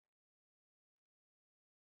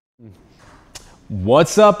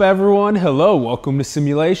What's up, everyone? Hello, welcome to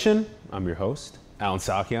Simulation. I'm your host, Alan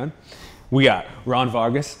Sakian. We got Ron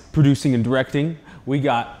Vargas producing and directing. We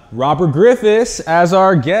got Robert Griffis as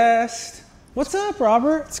our guest. What's up,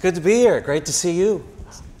 Robert? It's good to be here. Great to see you.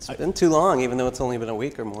 It's been too long, even though it's only been a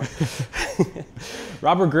week or more.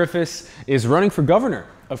 Robert Griffis is running for governor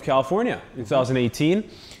of California in 2018.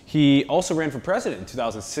 He also ran for president in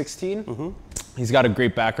 2016. He's got a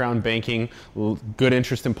great background, banking, good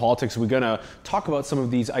interest in politics. We're going to talk about some of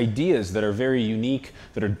these ideas that are very unique,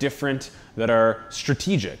 that are different, that are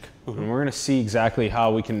strategic. And we're going to see exactly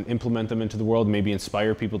how we can implement them into the world, maybe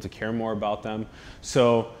inspire people to care more about them.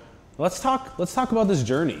 So let's talk about this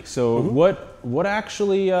journey. So what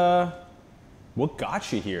actually what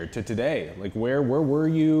got you here to today? Like where were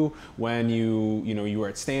you when you were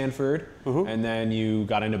at Stanford and then you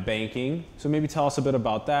got into banking? So maybe tell us a bit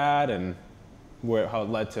about that and how it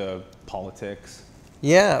led to politics.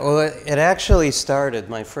 Yeah, well, it actually started,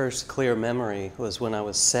 my first clear memory was when I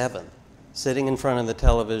was 7, sitting in front of the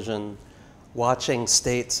television, watching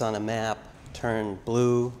states on a map turn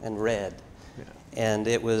blue and red. Yeah. And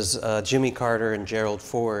it was Jimmy Carter and Gerald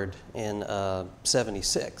Ford in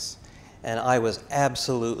 '76. And I was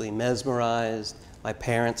absolutely mesmerized. My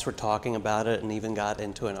parents were talking about it and even got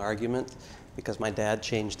into an argument because my dad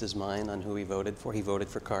changed his mind on who he voted for. He voted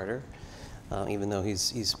for Carter. Even though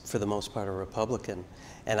he's for the most part a Republican.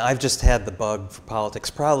 And I've just had the bug for politics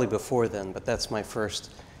probably before then, but that's my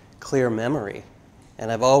first clear memory.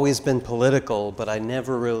 And I've always been political, but I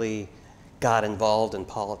never really got involved in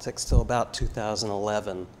politics till about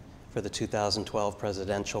 2011 for the 2012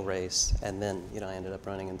 presidential race. And then, I ended up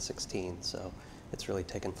running in 16, so it's really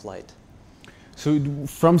taken flight. So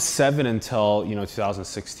from 7 until,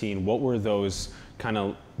 2016, what were those kind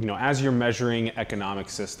of, as you're measuring economic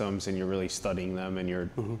systems and you're really studying them and you're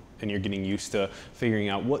getting used to figuring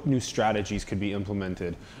out what new strategies could be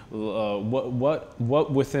implemented,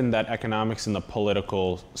 what within that economics and the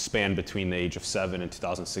political span between the age of 7 and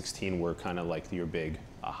 2016 were kind of like your big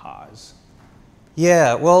ahas?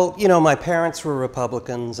 Yeah, well, my parents were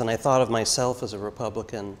Republicans and I thought of myself as a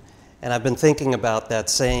Republican. And I've been thinking about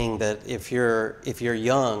that saying that if you're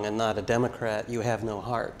young and not a Democrat, you have no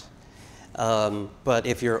heart. But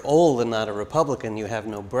if you're old and not a Republican, you have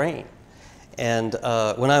no brain. And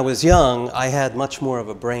when I was young, I had much more of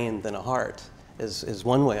a brain than a heart, is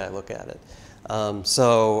one way I look at it.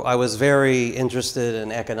 So I was very interested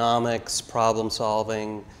in economics, problem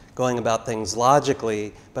solving, going about things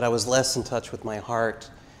logically, but I was less in touch with my heart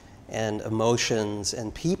and emotions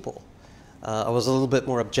and people. I was a little bit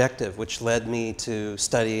more objective, which led me to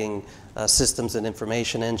studying systems and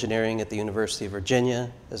information engineering at the University of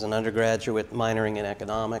Virginia as an undergraduate, minoring in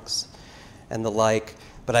economics and the like.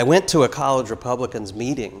 But I went to a college Republicans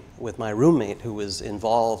meeting with my roommate who was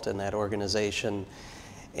involved in that organization,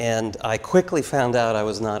 and I quickly found out I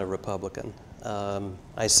was not a Republican.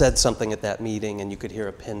 I said something at that meeting and you could hear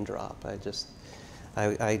a pin drop. I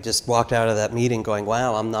just walked out of that meeting going,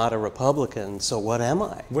 wow, I'm not a Republican, so what am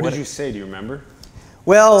I? What did you say? Do you remember?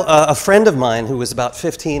 Well, a friend of mine who was about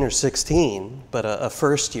 15 or 16, but a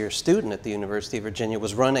first-year student at the University of Virginia,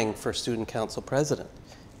 was running for student council president.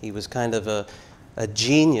 He was kind of a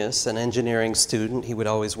genius, an engineering student. He would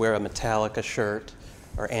always wear a Metallica shirt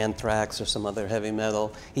or Anthrax or some other heavy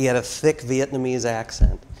metal. He had a thick Vietnamese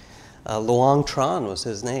accent. Luong Tran was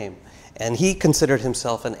his name. And he considered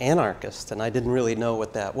himself an anarchist, and I didn't really know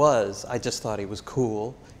what that was. I just thought he was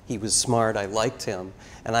cool. He was smart. I liked him.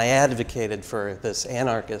 And I advocated for this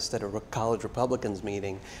anarchist at a college Republicans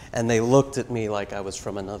meeting, and they looked at me like I was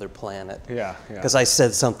from another planet. Yeah. Because I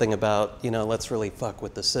said something about, let's really fuck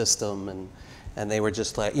with the system, and they were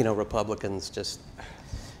just like, Republicans just,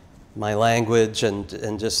 my language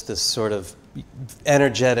and just this sort of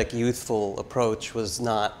energetic, youthful approach was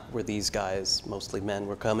not where these guys, mostly men,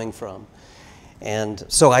 were coming from. And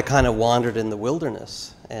so I kind of wandered in the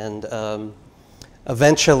wilderness and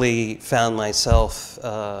eventually found myself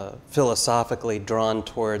philosophically drawn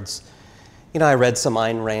towards, I read some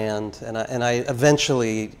Ayn Rand, and I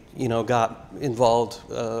eventually, got involved,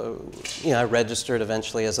 I registered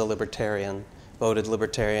eventually as a libertarian, voted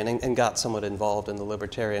libertarian, and got somewhat involved in the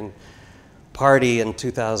Libertarian Party in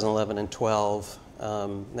 2011 and 12,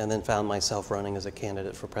 and then found myself running as a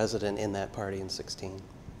candidate for president in that party in 16.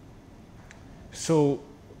 So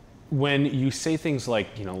when you say things like,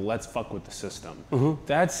 let's fuck with the system,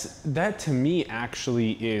 that to me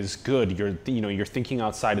actually is good. You're thinking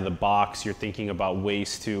outside of the box. You're thinking about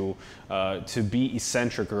ways to be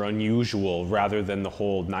eccentric or unusual rather than the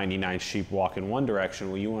whole 99 sheep walk in one direction.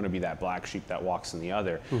 Well, you want to be that black sheep that walks in the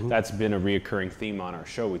other. That's been a reoccurring theme on our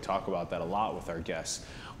show. We talk about that a lot with our guests.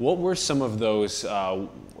 What were some of those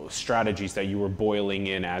strategies that you were boiling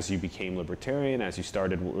in as you became libertarian, as you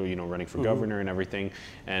started, running for governor and everything,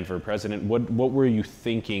 and for president? What were you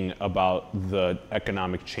thinking about the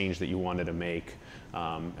economic change that you wanted to make,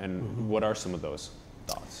 and what are some of those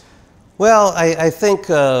thoughts? Well, I think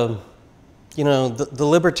the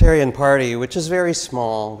Libertarian Party, which is very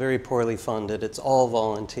small, very poorly funded, it's all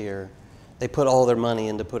volunteer. They put all their money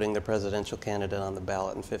into putting their presidential candidate on the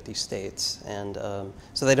ballot in 50 states, and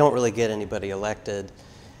so they don't really get anybody elected,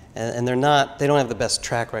 and they don't have the best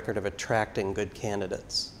track record of attracting good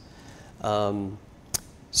candidates. But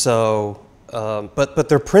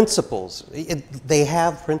their principles, they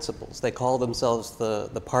have principles. They call themselves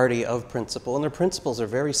the party of principle, and their principles are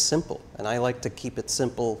very simple, and I like to keep it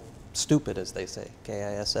simple, stupid, as they say,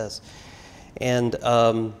 KISS. And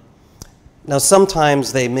now,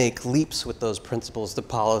 sometimes they make leaps with those principles to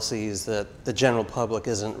policies that the general public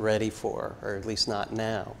isn't ready for, or at least not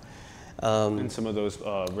now. And some of those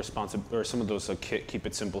keep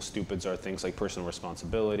it simple stupids are things like personal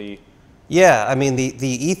responsibility. Yeah, I mean, the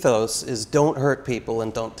ethos is don't hurt people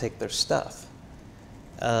and don't take their stuff.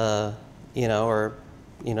 Or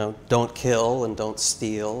don't kill and don't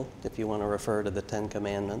steal, if you want to refer to the Ten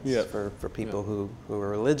Commandments for people who are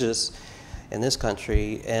religious in this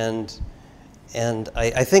country. And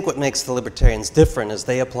I think what makes the libertarians different is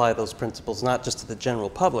they apply those principles not just to the general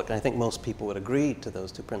public, and I think most people would agree to those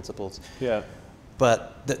two principles. Yeah.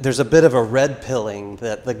 But there's a bit of a red pilling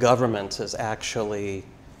that the government is actually,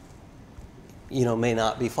 may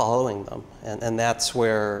not be following them. And that's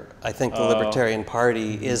where I think the Libertarian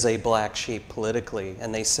Party is a black sheep politically,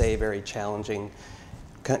 and they say very challenging,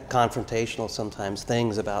 confrontational sometimes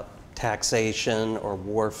things about taxation or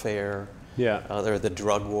warfare. Or the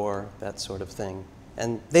drug war, that sort of thing.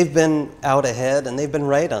 And they've been out ahead, and they've been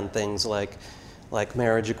right on things like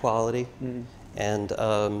marriage equality. And,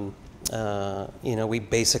 we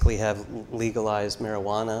basically have legalized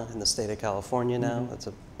marijuana in the state of California now. That's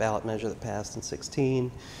a ballot measure that passed in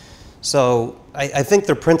 2016. So I think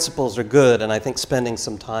their principles are good, and I think spending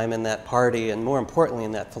some time in that party, and more importantly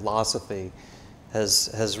in that philosophy,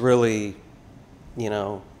 has really,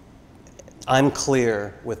 I'm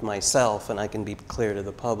clear with myself, and I can be clear to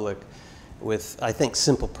the public with, I think,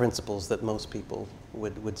 simple principles that most people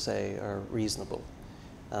would say are reasonable.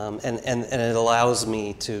 And it allows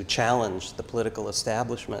me to challenge the political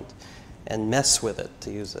establishment and mess with it,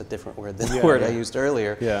 to use a different word than the word I used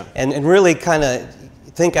earlier, and really kind of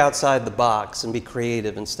think outside the box and be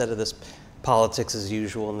creative instead of this politics as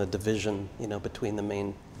usual and the division, between the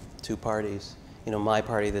main two parties. My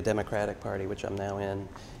party, the Democratic Party, which I'm now in,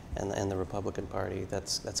 and the Republican Party.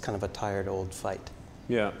 That's kind of a tired old fight.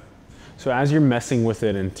 Yeah. So as you're messing with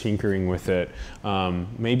it and tinkering with it,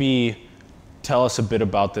 maybe tell us a bit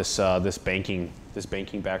about this banking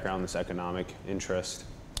background, this economic interest.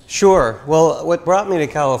 Sure. Well, what brought me to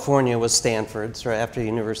California was Stanford. So after the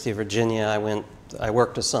University of Virginia, I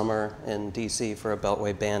worked a summer in D.C. for a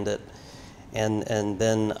Beltway bandit, and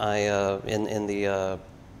then I in the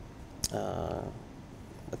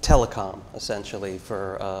telecom, essentially,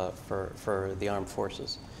 for the armed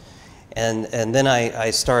forces. And then I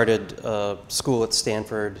started school at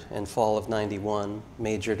Stanford in fall of '91,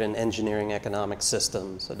 majored in engineering economic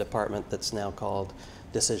systems, a department that's now called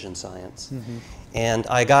decision science. And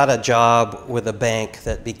I got a job with a bank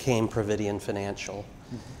that became Providian Financial,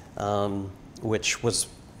 which was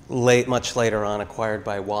much later on acquired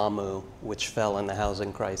by WAMU, which fell in the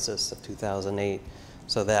housing crisis of 2008.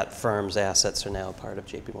 So that firm's assets are now part of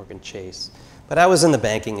JP Morgan Chase. But I was in the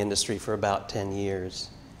banking industry for about 10 years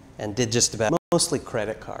and did just about mostly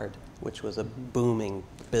credit card, which was a booming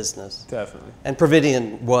business. Definitely. And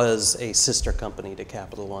Providian was a sister company to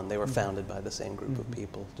Capital One. They were founded by the same group of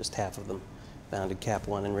people. Just half of them founded Cap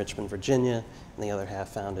One in Richmond, Virginia, and the other half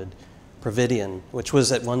founded Providian, which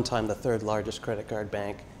was at one time the third largest credit card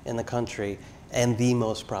bank in the country and the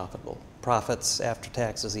most profitable. Profits after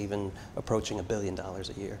taxes even approaching $1 billion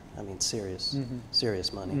a year. I mean, serious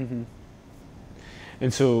money.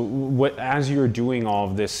 And so as you're doing all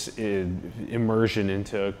of this immersion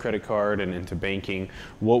into credit card and into banking,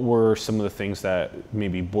 what were some of the things that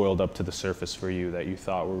maybe boiled up to the surface for you that you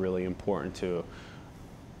thought were really important to,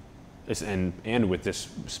 and with this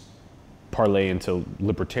parlay into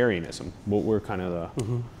libertarianism, what were kind of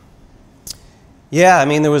the... Yeah, I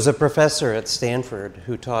mean, there was a professor at Stanford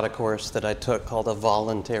who taught a course that I took called a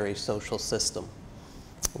voluntary social system,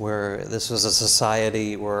 where this was a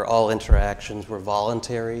society where all interactions were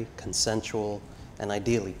voluntary, consensual, and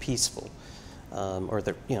ideally peaceful, or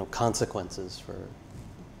the consequences for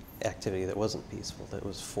activity that wasn't peaceful, that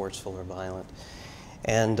was forceful or violent.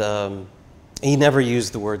 And he never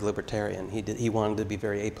used the word libertarian. He wanted to be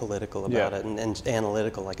very apolitical about it and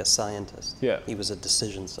analytical, like a scientist. Yeah. He was a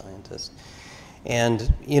decision scientist.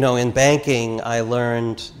 And in banking, I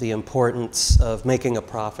learned the importance of making a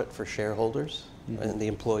profit for shareholders, and the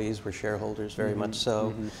employees were shareholders, very much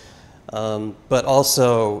so. But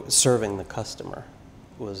also serving the customer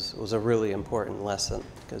was a really important lesson,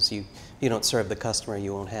 because you don't serve the customer,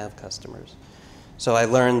 you won't have customers. So I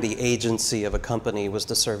learned the agency of a company was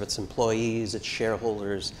to serve its employees, its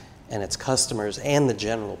shareholders, and its customers, and the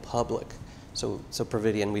general public. So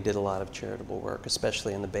Providian, we did a lot of charitable work,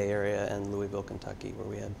 especially in the Bay Area and Louisville, Kentucky, where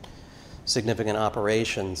we had significant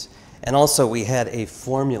operations. And also we had a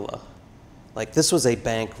formula. Like, this was a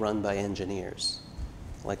bank run by engineers.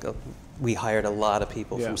 We hired a lot of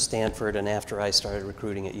people from Stanford, and after I started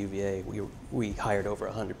recruiting at UVA, we hired over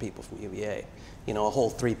 100 people from UVA, a whole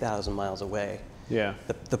 3,000 miles away. Yeah.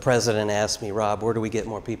 The president asked me, Rob, where do we get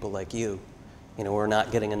more people like you? We're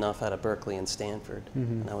not getting enough out of Berkeley and Stanford.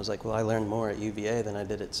 And I was like, well, I learned more at UVA than I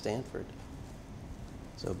did at Stanford.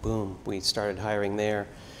 So boom, we started hiring there.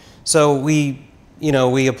 So we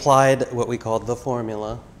applied what we called the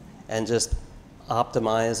formula and just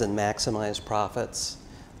optimize and maximize profits,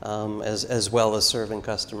 as well as serving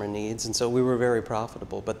customer needs. And so we were very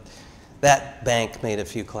profitable. But that bank made a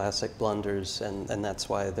few classic blunders, and that's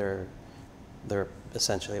why they're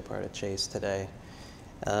essentially a part of Chase today.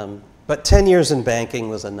 But 10 years in banking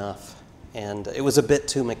was enough, and it was a bit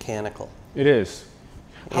too mechanical. It is.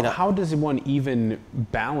 How does one even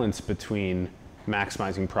balance between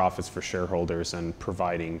maximizing profits for shareholders and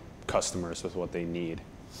providing customers with what they need?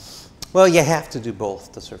 Well, you have to do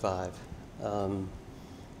both to survive.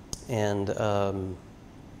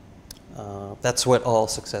 That's what all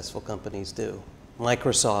successful companies do.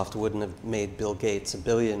 Microsoft wouldn't have made Bill Gates a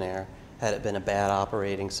billionaire had it been a bad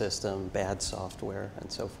operating system, bad software,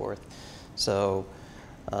 and so forth. So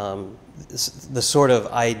the sort of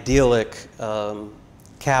idyllic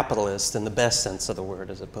capitalist, in the best sense of the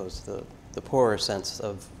word, as opposed to the poorer sense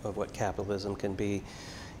of what capitalism can be,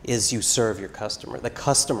 is you serve your customer. The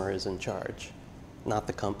customer is in charge, not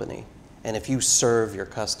the company. And if you serve your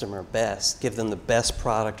customer best, give them the best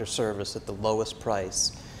product or service at the lowest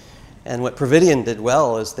price. And what Providian did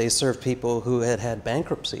well is they served people who had had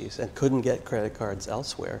bankruptcies and couldn't get credit cards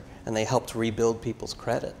elsewhere, and they helped rebuild people's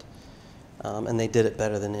credit. And they did it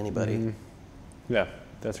better than anybody. Yeah,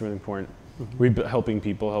 that's really important. Helping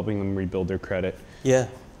people, helping them rebuild their credit. Yeah.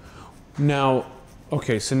 Now,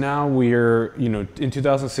 okay, so now we're, in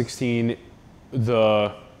 2016,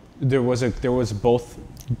 there was both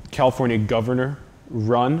California governor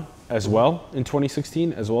run as well in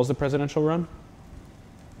 2016, as well as the presidential run?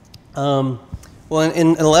 Well,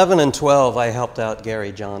 in 11 and 12, I helped out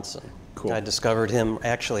Gary Johnson. Cool. I discovered him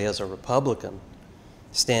actually as a Republican,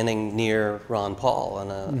 standing near Ron Paul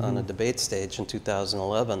on a debate stage in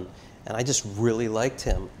 2011, and I just really liked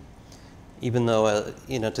him, even though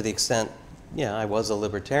to the extent I was a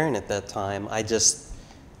libertarian at that time.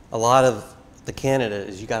 A lot of the candidate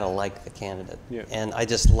is you got to like the candidate, and I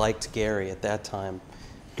just liked Gary at that time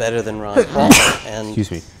better than Ron Paul. And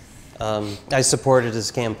excuse me. I supported his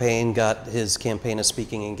campaign, got his campaign a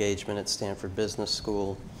speaking engagement at Stanford Business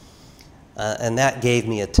School, and that gave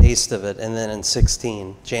me a taste of it. And then in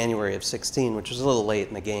January of 16, which was a little late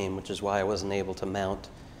in the game, which is why I wasn't able to mount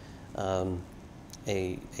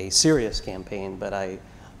a serious campaign, but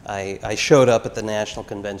I showed up at the National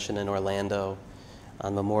Convention in Orlando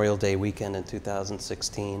on Memorial Day weekend in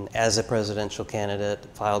 2016 as a presidential candidate,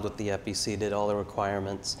 filed with the FEC, did all the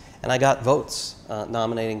requirements, and I got votes,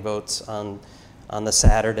 nominating votes on the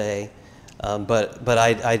Saturday, but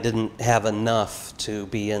I didn't have enough to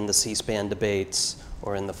be in the C-SPAN debates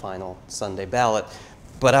or in the final Sunday ballot.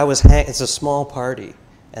 But it's a small party,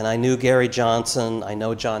 and I knew Gary Johnson, I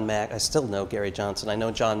still know Gary Johnson, I know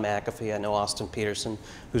John McAfee, I know Austin Peterson,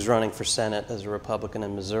 who's running for Senate as a Republican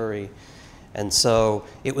in Missouri. And so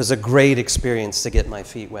it was a great experience to get my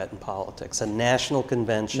feet wet in politics. A national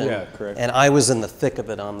convention, and I was in the thick of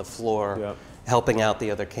it on the floor, helping out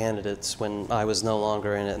the other candidates when I was no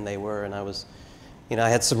longer in it and they were. And I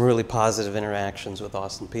had some really positive interactions with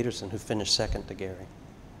Austin Peterson, who finished second to Gary.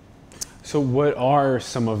 So what are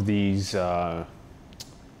some of these,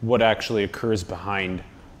 what actually occurs behind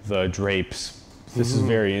the drapes? This is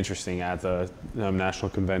very interesting at the National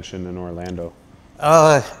Convention in Orlando.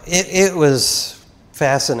 It was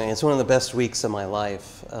fascinating. It's one of the best weeks of my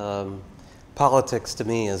life. Politics to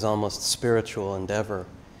me is almost a spiritual endeavor.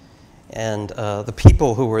 And the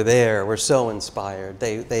people who were there were so inspired.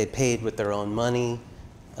 They paid with their own money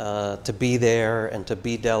to be there and to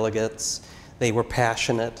be delegates. They were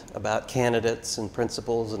passionate about candidates and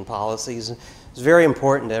principles and policies. It was very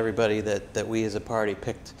important to everybody that we as a party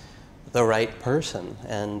picked the right person.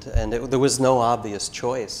 And there was no obvious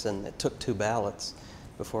choice, and it took 2 ballots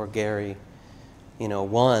before Gary,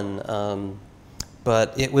 won.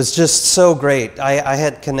 But it was just so great. I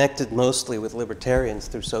had connected mostly with libertarians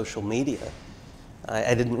through social media.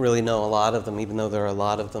 I didn't really know a lot of them, even though there are a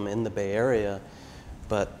lot of them in the Bay Area.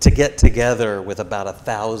 But to get together with about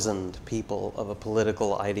 1,000 people of a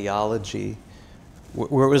political ideology,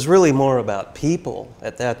 where it was really more about people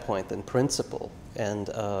at that point than principle, and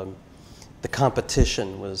the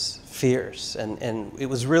competition was fierce. And it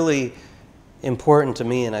was really important to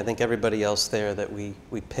me, and I think everybody else there, that we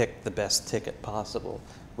picked the best ticket possible,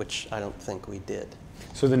 which I don't think we did.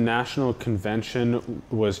 So the national convention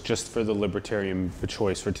was just for the libertarian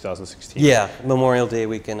choice for 2016? Yeah, Memorial Day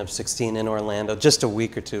weekend of 16 in Orlando, just a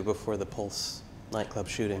week or 2 before the Pulse nightclub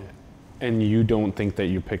shooting. And you don't think that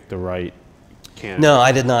you picked the right candidate? No,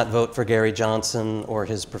 I did not vote for Gary Johnson or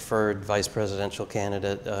his preferred vice presidential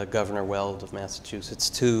candidate, Governor Weld of Massachusetts,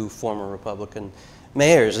 2 former Republican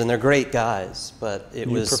mayors, and they're great guys, but it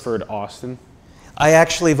was... You preferred Austin? I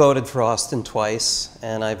actually voted for Austin twice,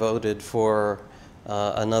 and I voted for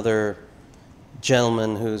another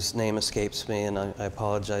gentleman whose name escapes me, and I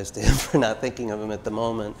apologize to him for not thinking of him at the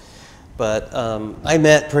moment. But I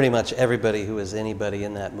met pretty much everybody who was anybody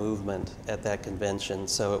in that movement at that convention,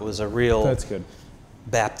 so it was a real That's good.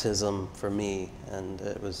 baptism for me, and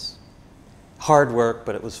it was hard work,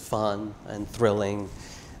 but it was fun and thrilling,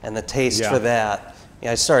 and the taste for that.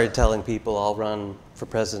 I started telling people I'll run for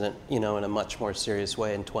president, in a much more serious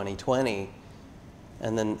way in 2020,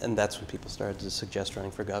 and that's when people started to suggest running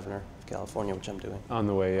for governor of California, which I'm doing. On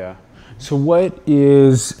the way, yeah. So what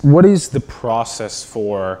is the process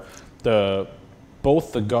for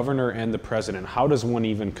both the governor and the president? How does one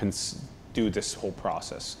even do this whole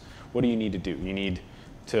process? What do you need to do? You need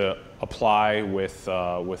to apply with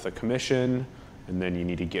a commission, and then you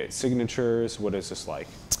need to get signatures. What is this like?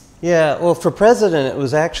 Yeah, well, for president, it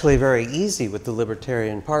was actually very easy with the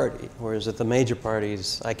Libertarian Party, whereas at the major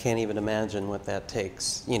parties, I can't even imagine what that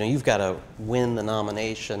takes. You've got to win the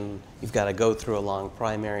nomination, you've got to go through a long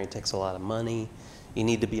primary, it takes a lot of money, you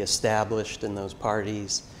need to be established in those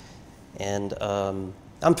parties, and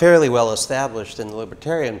I'm fairly well established in the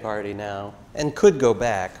Libertarian Party now, and could go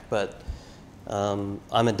back, but I'm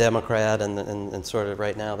a Democrat, and sort of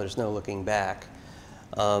right now there's no looking back.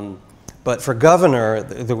 But for governor,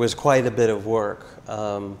 there was quite a bit of work.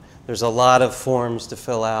 There's a lot of forms to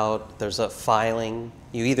fill out. There's a filing.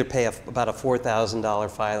 You either pay about a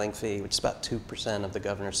 $4,000 filing fee, which is about 2% of the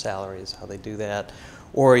governor's salary is how they do that,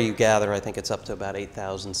 or you gather, I think it's up to about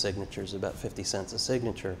 8,000 signatures, about 50 cents a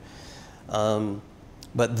signature.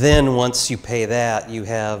 But then once you pay that, you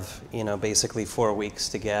have basically 4 weeks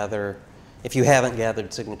to gather. If you haven't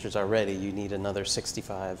gathered signatures already, you need another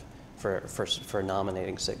 65 for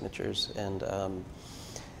nominating signatures, and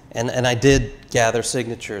I did gather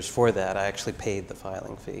signatures for that. I actually paid the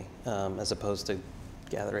filing fee as opposed to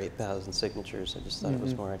gather 8,000 signatures. I just thought it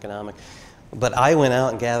was more economic. But I went out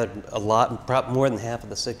and gathered a lot, probably more than half of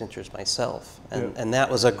the signatures myself, and that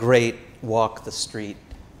was a great walk the street,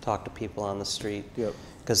 talk to people on the street.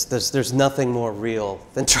 Because there's nothing more real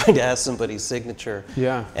than trying to ask somebody's signature.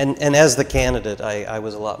 Yeah. And as the candidate, I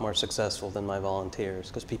was a lot more successful than my volunteers,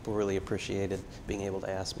 because people really appreciated being able to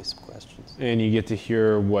ask me some questions. And you get to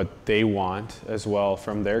hear what they want as well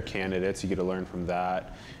from their candidates. You get to learn from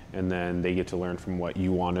that, and then they get to learn from what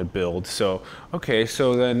you want to build. So, okay,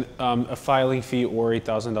 so then a filing fee or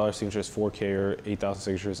 $8,000 signatures, 4K or 8,000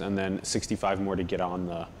 signatures, and then 65 more to get on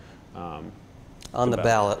the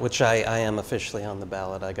ballot, which I am officially on the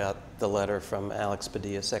ballot. I got the letter from Alex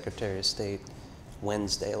Padilla, Secretary of State,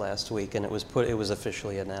 Wednesday last week, and it was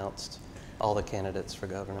officially announced, all the candidates for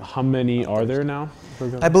governor. How many are there now for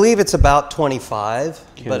governor? I believe it's about 25,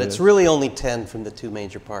 but it's really only 10 from the 2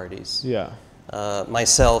 major parties. Yeah.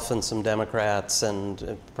 Myself and some Democrats,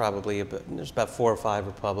 and probably there's about 4 or 5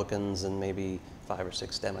 Republicans and maybe 5 or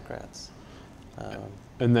 6 Democrats.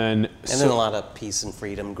 And then a lot of peace and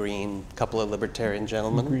freedom, Green, a couple of libertarian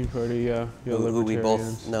gentlemen. Green Party, yeah. Who we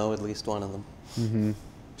both know, at least one of them. Mm-hmm.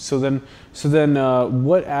 So then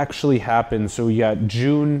what actually happened? So yeah,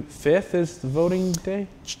 June 5th is the voting day?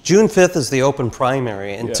 June 5th is the open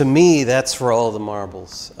primary, and to me, that's for all the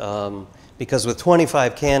marbles. Because with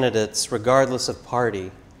 25 candidates, regardless of party,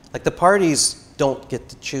 like the parties don't get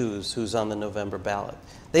to choose who's on the November ballot.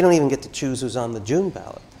 They don't even get to choose who's on the June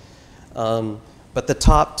ballot. But the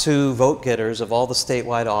top 2 vote getters of all the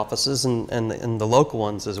statewide offices and the local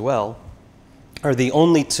ones as well are the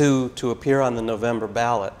only 2 to appear on the November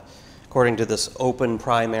ballot, according to this open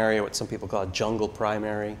primary, or what some people call a jungle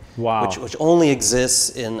primary, wow. which only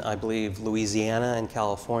exists in, I believe, Louisiana and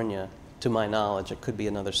California, to my knowledge. It could be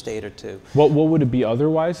another state or 2. What would it be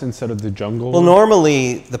otherwise instead of the jungle? Well,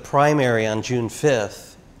 normally the primary on June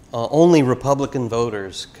 5th, only Republican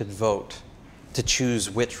voters could vote to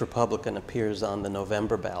choose which Republican appears on the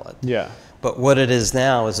November ballot. Yeah. But what it is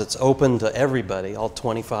now is it's open to everybody, all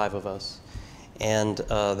 25 of us, and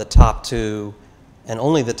the top 2, and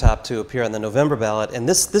only the top 2 appear on the November ballot. And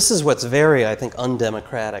this is what's very, I think,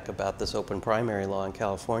 undemocratic about this open primary law in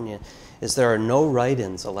California, is there are no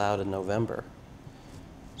write-ins allowed in November.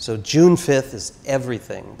 So June 5th is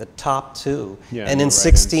everything, the top 2. Yeah, and no in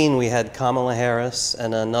 16, we had Kamala Harris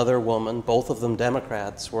and another woman, both of them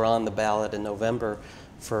Democrats, were on the ballot in November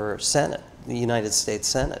for Senate, the United States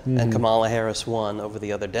Senate. And Kamala Harris won over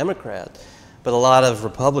the other Democrat. But a lot of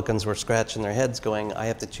Republicans were scratching their heads going, I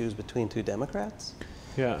have to choose between 2 Democrats?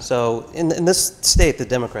 Yeah. So in this state, the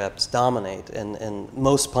Democrats dominate, and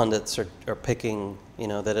most pundits are picking,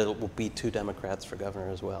 that it will be 2 Democrats for governor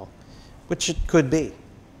as well, which it could be.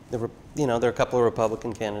 There are a couple of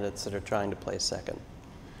Republican candidates that are trying to play second.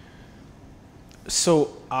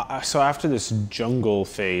 So after this jungle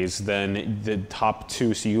phase, then the top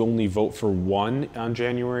 2, so you only vote for 1 on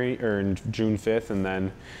January or in June 5th, and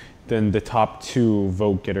then the top 2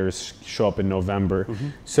 vote getters show up in November.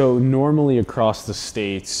 So normally across the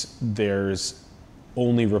states, there's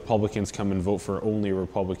only Republicans come and vote for only a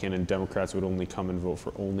Republican, and Democrats would only come and vote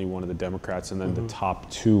for only one of the Democrats, and then the top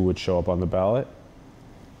 2 would show up on the ballot.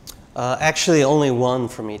 Actually, only 1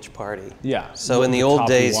 from each party. Yeah. So in the old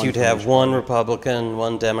days, you'd have 1 party. Republican,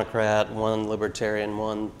 1 Democrat, 1 Libertarian,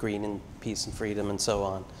 1 Green and Peace and Freedom, and so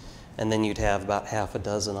on. And then you'd have about half a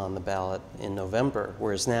dozen on the ballot in November,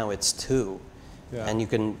 whereas now it's 2. Yeah. And you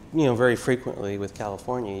can, very frequently with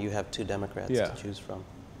California, you have 2 Democrats to choose from.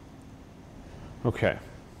 Okay.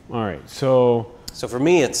 All right. So for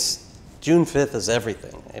me, it's June 5th is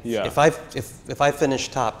everything. If I finish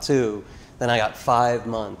top 2, then I got 5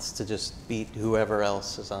 months to just beat whoever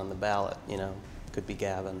else is on the ballot. Could be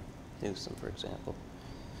Gavin Newsom, for example.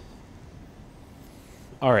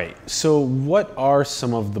 all right. So what are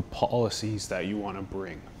some of the policies that you want to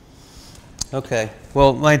bring? Okay.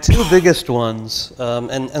 Well, my 2 biggest ones,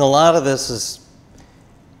 and a lot of this is,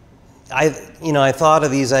 I thought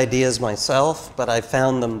of these ideas myself, but I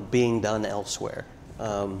found them being done elsewhere.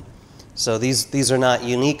 So these are not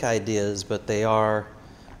unique ideas, but they are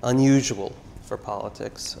unusual for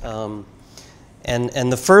politics. And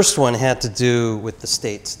the first one had to do with the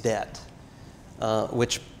state's debt,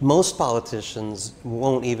 which most politicians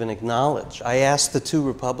won't even acknowledge. I asked the 2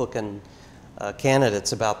 Republican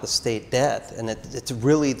candidates about the state debt, and it's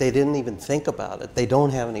really, they didn't even think about it. They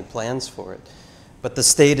don't have any plans for it. But the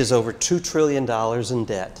state is over $2 trillion in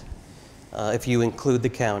debt, if you include the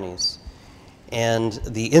counties. And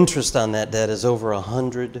the interest on that debt is over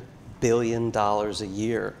 $100 billion a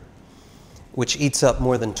year, which eats up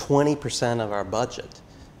more than 20% of our budget.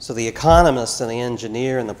 So the economist and the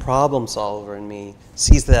engineer and the problem solver in me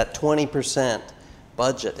sees that 20%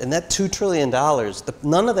 budget. And that $2 trillion,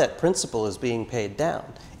 none of that principal is being paid down.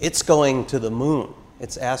 It's going to the moon.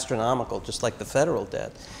 It's astronomical, just like the federal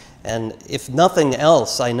debt. And if nothing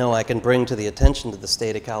else, I know I can bring to the attention to the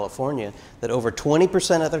state of California that over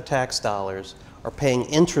 20% of their tax dollars are paying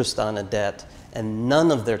interest on a debt, and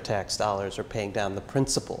none of their tax dollars are paying down the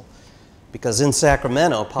principal. Because in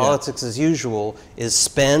Sacramento, politics as usual is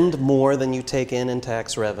spend more than you take in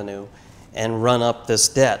tax revenue and run up this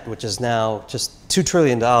debt, which is now just $2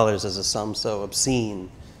 trillion is a sum so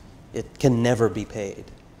obscene, it can never be paid.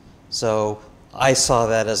 So I saw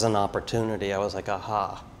that as an opportunity. I was like,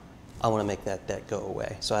 aha. I want to make that debt go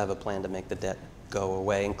away. So I have a plan to make the debt go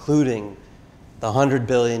away, including the $100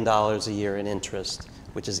 billion a year in interest,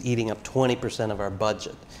 which is eating up 20% of our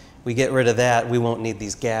budget. We get rid of that, we won't need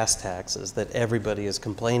these gas taxes that everybody is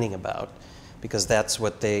complaining about, because that's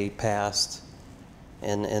what they passed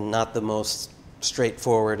in not the most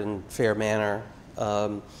straightforward and fair manner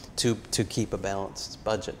to keep a balanced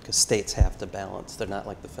budget, because states have to balance. They're not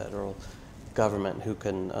like the federal government who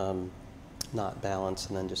can not balance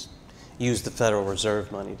and then just use the Federal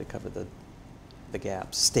Reserve money to cover the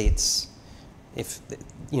gaps. States, if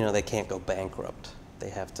they can't go bankrupt,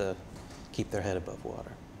 they have to keep their head above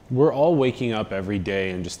water. We're all waking up every day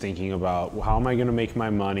and just thinking about, well, how am I going to make my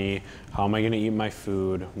money? How am I going to eat my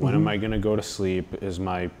food? When am I going to go to sleep? Is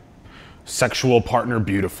my sexual partner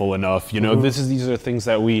beautiful enough? You know, these are things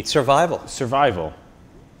that we... Survival.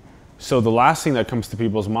 So the last thing that comes to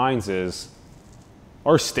people's minds is,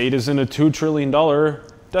 our state is in a $2 trillion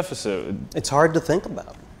deficit. It's hard to think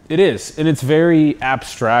about. It is, and it's very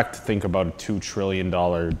abstract to think about a $2 trillion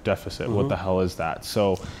deficit. What the hell is that?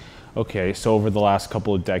 So, okay, so over the last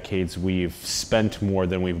couple of decades, we've spent more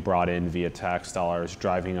than we've brought in via tax dollars,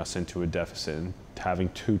 driving us into a deficit and having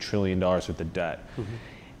 $2 trillion worth of debt.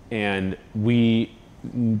 And we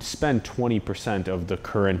spend 20% of the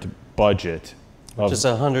current budget. Which is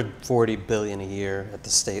 $140 billion a year at the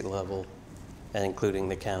state level, and including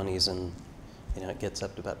the counties, and it gets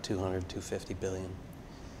up to about 250 billion.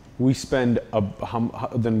 We spend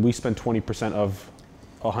then we spend 20% of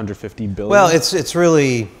 150 billion. Well, it's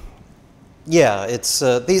really, yeah. It's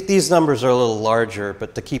these numbers are a little larger,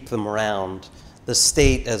 but to keep them round, the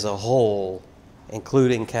state as a whole,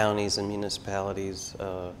 including counties and municipalities,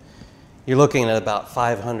 you're looking at about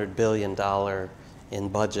 $500 billion in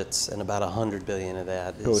budgets, and about $100 billion of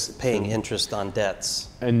that is paying interest on debts.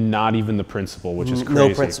 And not even the principal, which is crazy.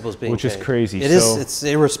 No principal's being paid. Which is crazy. It's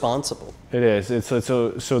irresponsible. It is.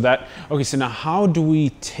 So that, okay, so now how do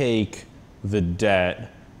we take the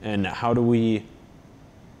debt and how do we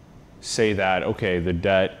say that, okay, the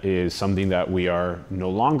debt is something that we are no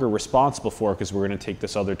longer responsible for because we're going to take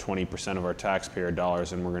this other 20% of our taxpayer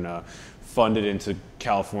dollars and we're going to fund it into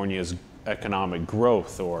California's economic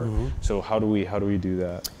growth, or so how do we do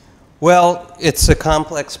that? Well, it's a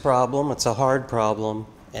complex problem, it's a hard problem,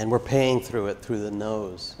 and we're paying through it through the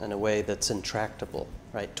nose in a way that's intractable,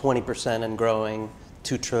 right? 20% and growing,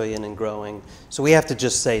 2 trillion and growing. So we have to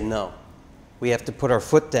just say no. We have to put our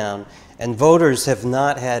foot down, and voters have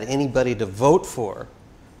not had anybody to vote for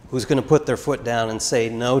who's going to put their foot down and say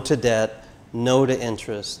no to debt, no to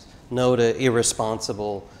interest, no to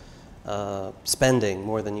irresponsible spending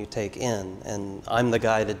more than you take in, and I'm the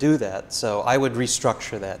guy to do that. So I would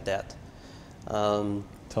restructure that debt. Tell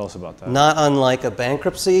us about that. Not unlike a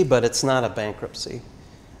bankruptcy, but it's not a bankruptcy.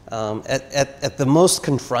 At the most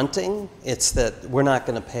confronting, it's that we're not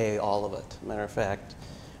going to pay all of it. Matter of fact,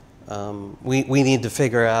 we need to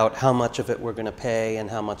figure out how much of it we're going to pay and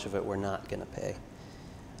how much of it we're not going to pay.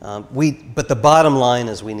 But the bottom line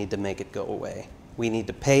is we need to make it go away. We need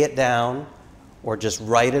to pay it down, or just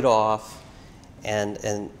write it off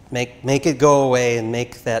and make it go away and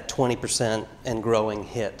make that 20% and growing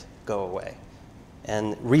hit go away.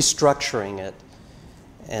 And restructuring it.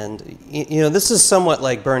 And this is somewhat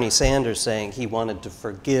like Bernie Sanders saying he wanted to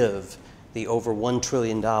forgive the over $1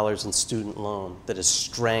 trillion in student loan that is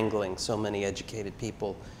strangling so many educated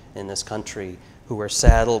people in this country who are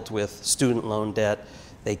saddled with student loan debt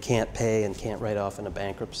they can't pay and can't write off in a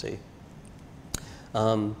bankruptcy.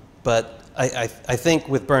 But I think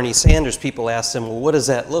with Bernie Sanders, people asked him, well, what does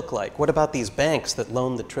that look like? What about these banks that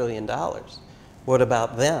loaned the $1 trillion? What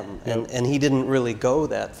about them? Yep. And he didn't really go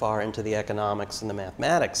that far into the economics and the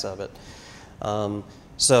mathematics of it.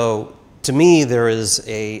 So to me, there is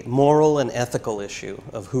a moral and ethical issue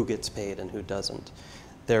of who gets paid and who doesn't.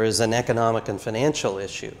 There is an economic and financial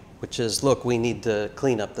issue, which is, look, we need to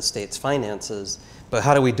clean up the state's finances, but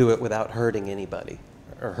how do we do it without hurting anybody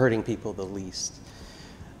or hurting people the least?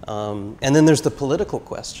 And then there's the political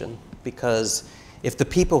question, because if the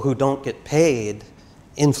people who don't get paid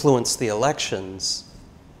influence the elections,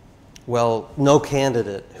 well, no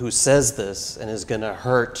candidate who says this and is going to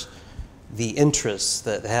hurt the interests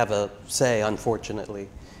that have a say, unfortunately,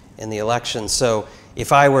 in the election. So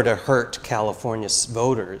if I were to hurt California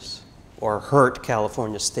voters or hurt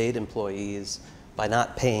California state employees by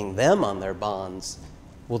not paying them on their bonds,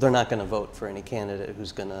 well, they're not going to vote for any candidate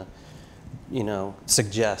who's going to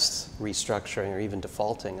suggest restructuring or even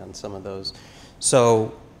defaulting on some of those.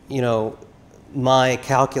 So, my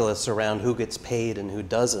calculus around who gets paid and who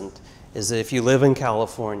doesn't is that if you live in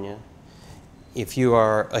California, if you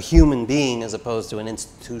are a human being as opposed to an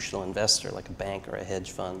institutional investor like a bank or a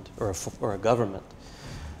hedge fund or a government,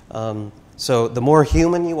 so the more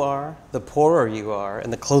human you are, the poorer you are,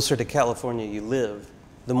 and the closer to California you live,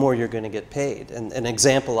 the more you're going to get paid. And an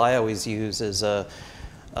example I always use is a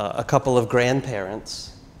couple of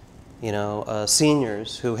grandparents,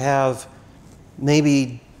 seniors who have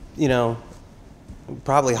maybe,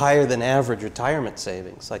 probably higher than average retirement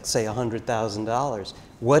savings, like say $100,000.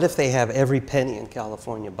 What if they have every penny in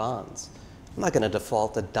California bonds? I'm not going to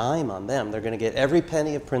default a dime on them. They're going to get every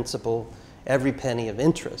penny of principal, every penny of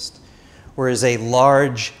interest. Whereas a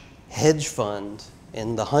large hedge fund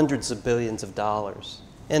in the hundreds of billions of dollars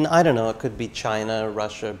And I don't know, it could be China,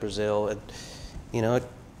 Russia, Brazil. You know,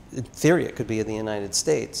 in theory, it could be in the United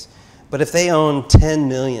States. But if they own 10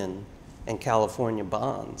 million in California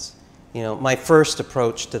bonds, you know, my first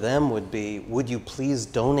approach to them would be, would you please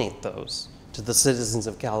donate those to the citizens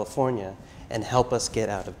of California and help us get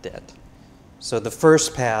out of debt? So the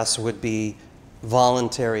first pass would be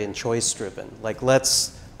voluntary and choice-driven, like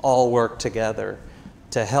let's all work together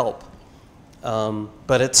to help.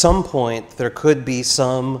 But at some point, there could be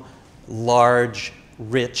some large,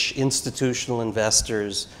 rich institutional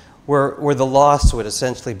investors where the loss would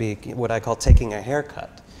essentially be what I call taking a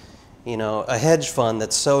haircut. You know, a hedge fund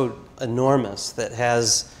that's so enormous that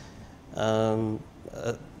has an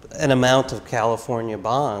amount of California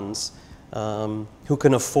bonds who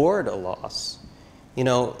can afford a loss. You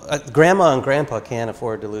know, grandma and grandpa can't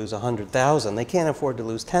afford to lose 100,000. They can't afford to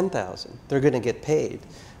lose 10,000. They're going to get paid.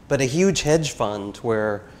 But a huge hedge fund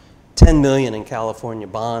where 10 million in California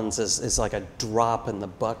bonds is like a drop in the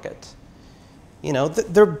bucket. You know,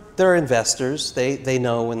 they're investors. They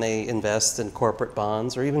know when they invest in corporate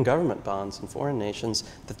bonds or even government bonds in foreign nations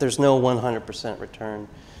that there's no 100% return.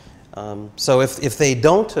 So if they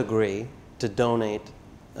don't agree to donate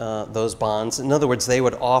those bonds, in other words, they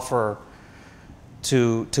would offer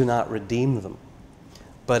to not redeem them.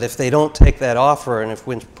 But if they don't take that offer, and if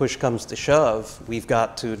when push comes to shove, we've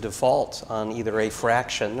got to default on either a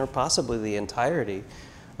fraction or possibly the entirety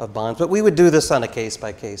of bonds. But we would do this on a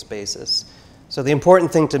case-by-case basis. So the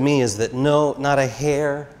important thing to me is that not a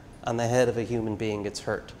hair on the head of a human being gets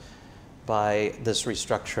hurt by this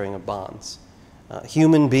restructuring of bonds.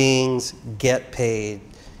 Human beings get paid.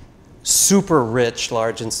 Super rich,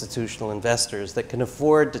 large institutional investors that can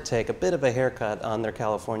afford to take a bit of a haircut on their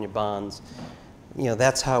California bonds, you know,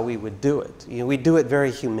 that's how we would do it. You know, we do it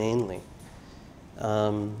very humanely.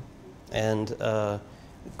 Because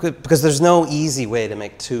there's no easy way to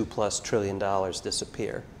make $2+ trillion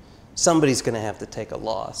disappear. Somebody's going to have to take a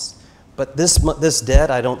loss. But this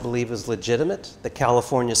debt, I don't believe, is legitimate. The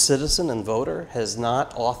California citizen and voter has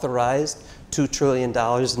not authorized $2 trillion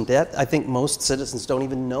in debt. I think most citizens don't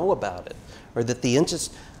even know about it, or that the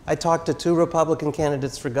interest. I talked to 2 Republican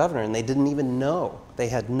candidates for governor, and they didn't even know. They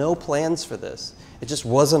had no plans for this. It just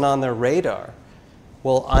wasn't on their radar.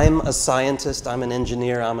 Well, I'm a scientist, I'm an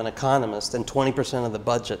engineer, I'm an economist, and 20% of the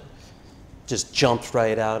budget just jumped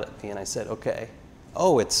right out at me, and I said, okay,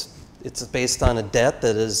 oh, it's based on a debt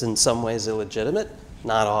that is in some ways illegitimate,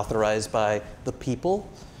 not authorized by the people.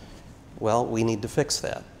 Well, we need to fix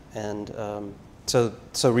that. And so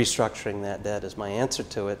restructuring that debt is my answer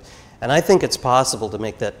to it. And I think it's possible to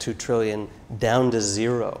make that $2 trillion down to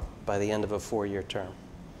 0 by the end of a 4-year term.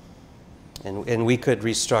 And we could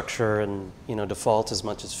restructure and, you know, default as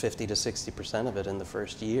much as 50 to 60% of it in the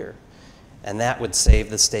first year. And that would save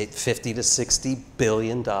the state $50 to $60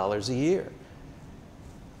 billion a year.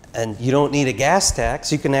 And you don't need a gas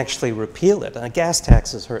tax. You can actually repeal it. And a gas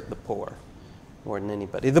taxes hurt the poor more than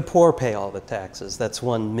anybody. The poor pay all the taxes. That's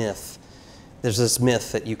one myth. There's this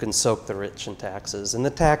myth that you can soak the rich in taxes. And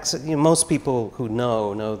the tax, you know, most people who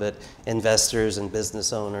know that investors and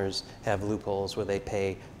business owners have loopholes where they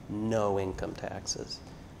pay no income taxes.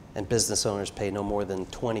 And business owners pay no more than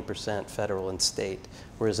 20% federal and state.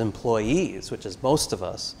 Whereas employees, which is most of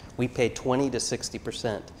us, we pay 20 to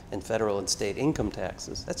 60% in federal and state income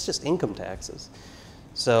taxes. That's just income taxes.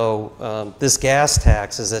 So this gas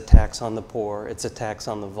tax is a tax on the poor. It's a tax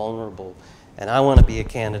on the vulnerable. And I want to be a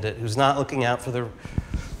candidate who's not looking out for the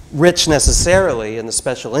rich necessarily and the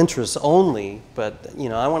special interests only, but you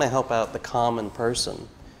know, I want to help out the common person,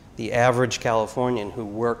 the average Californian who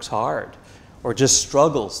works hard or just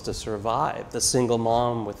struggles to survive, the single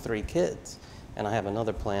mom with 3 kids. And I have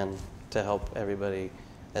another plan to help everybody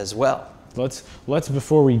as well. Let's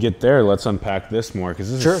before we get there, let's unpack this more,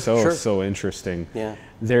 because this is so interesting. Yeah.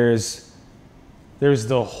 There's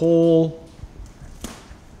the whole.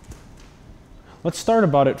 Let's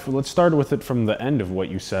start with it from the end of what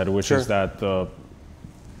you said, which is that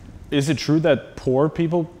is it true that poor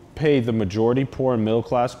people pay the majority, poor and middle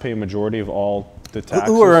class pay a majority of all the taxes?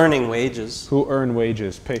 Who are earning wages. Who earn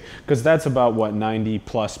wages pay, because that's about what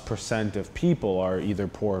 90+% of people are either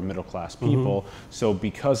poor or middle class people. So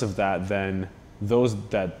because of that, then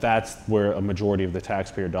that's where a majority of the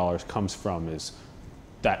taxpayer dollars comes from, is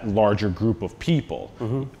that larger group of people.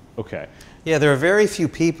 Okay. Yeah, there are very few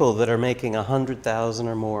people that are making 100,000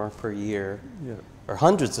 or more per year, or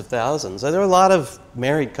hundreds of thousands. There are a lot of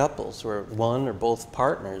married couples where one or both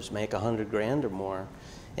partners make 100 grand or more,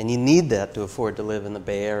 and you need that to afford to live in the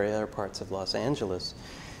Bay Area or parts of Los Angeles.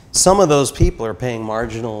 Some of those people are paying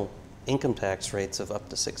marginal income tax rates of up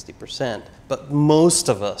to 60%, but most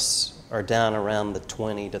of us are down around the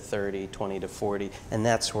 20 to 30, 20 to 40, and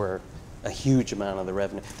that's where a huge amount of the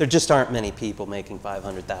revenue. There just aren't many people making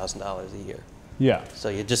 $500,000 a year. Yeah.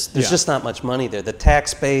 So there's just not much money there. The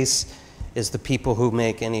tax base is the people who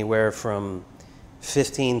make anywhere from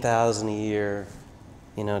 $15,000 a year,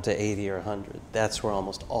 you know, to 80 or 100. That's where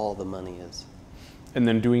almost all the money is. And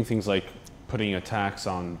then doing things like putting a tax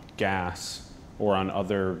on gas or on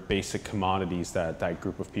other basic commodities that that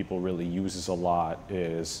group of people really uses a lot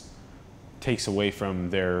takes away from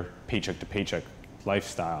their paycheck to paycheck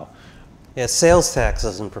lifestyle. Yeah, sales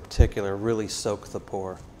taxes in particular really soak the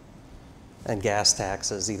poor, and gas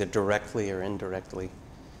taxes either directly or indirectly.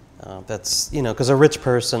 That's, you know, because a rich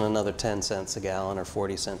person, another 10 cents a gallon or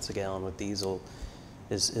 40 cents a gallon with diesel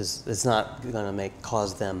is not going to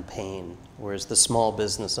cause them pain. Whereas the small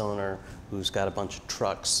business owner who's got a bunch of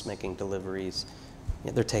trucks making deliveries,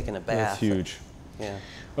 they're taking a bath. That's huge. Yeah.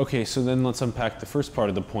 Okay, so then let's unpack the first part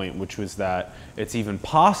of the point, which was that it's even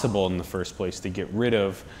possible in the first place to get rid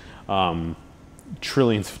of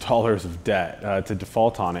trillions of dollars of debt, to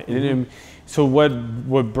default on it. Mm-hmm. So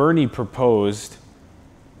what Bernie proposed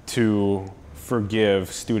to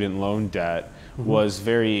forgive student loan debt mm-hmm. was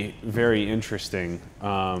very, very interesting.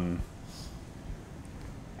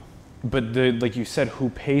 But like you said, who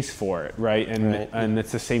pays for it, right? And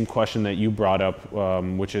it's the same question that you brought up,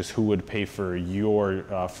 which is who would pay for your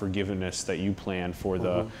forgiveness that you plan for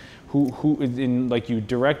the, mm-hmm. Like you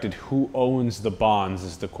directed, who owns the bonds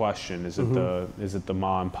is the question. Is it mm-hmm. is it the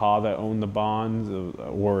ma and pa that own the bonds,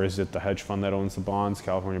 or is it the hedge fund that owns the bonds,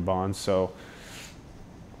 California bonds? So,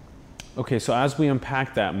 okay, so as we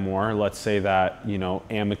unpack that more, let's say that, you know,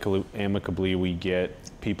 amicably we get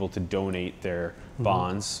people to donate their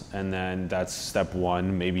bonds, and then that's step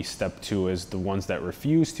one. Maybe step two is the ones that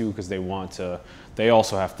refuse to because they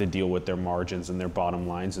also have to deal with their margins and their bottom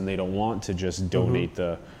lines, and they don't want to just donate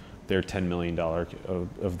their $10 million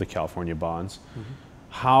of the California bonds.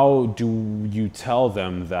 How do you tell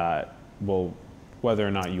them that, well, whether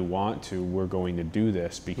or not you want to, we're going to do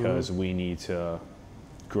this because we need to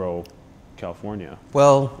grow California?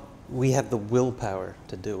 Well, we have the willpower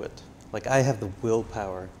to do it. Like, I have the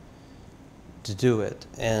willpower to do it.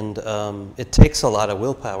 And it takes a lot of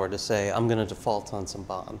willpower to say, I'm going to default on some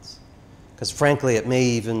bonds. Because frankly, it may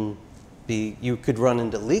even be, you could run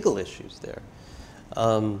into legal issues there.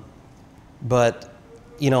 But,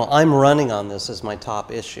 you know, I'm running on this as my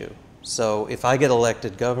top issue. So if I get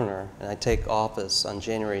elected governor and I take office on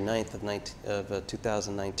January 9th of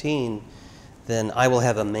 2019, then I will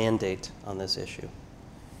have a mandate on this issue.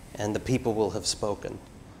 And the people will have spoken.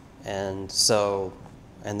 And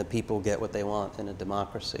the people get what they want in a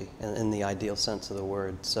democracy, in the ideal sense of the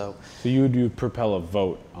word. So you would propel a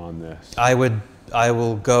vote on this? I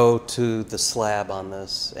will go to the slab on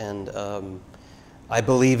this, and I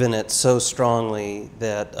believe in it so strongly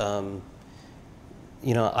that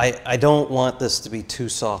you know, I don't want this to be too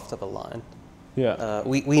soft of a line. Yeah.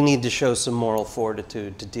 We need to show some moral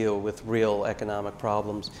fortitude to deal with real economic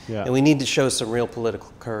problems, yeah. and we need to show some real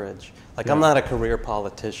political courage. Like, yeah. I'm not a career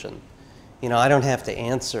politician. You know, I don't have to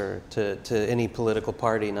answer to any political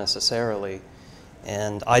party necessarily,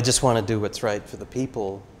 and I just want to do what's right for the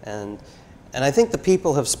people. And I think the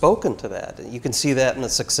people have spoken to that. You can see that in the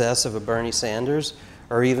success of a Bernie Sanders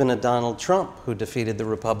or even a Donald Trump, who defeated the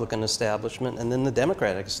Republican establishment and then the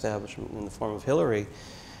Democratic establishment in the form of Hillary.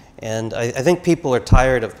 And I think people are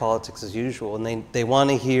tired of politics as usual, and they want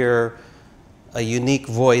to hear a unique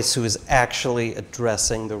voice who is actually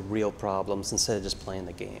addressing the real problems instead of just playing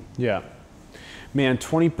the game. Yeah. Man,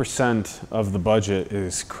 20% of the budget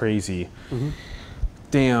is crazy.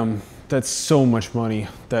 Damn, that's so much money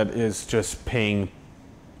that is just paying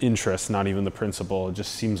interest, not even the principal. It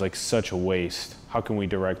just seems like such a waste. How can we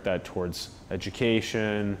direct that towards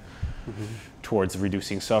education, towards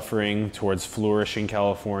reducing suffering, towards flourishing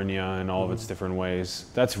California in all of its different ways?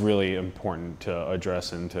 That's really important to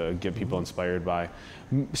address and to get people inspired by.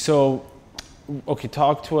 So, okay,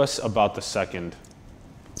 talk to us about the second.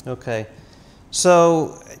 Okay.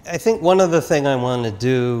 So I think one other thing I want to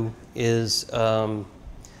do is a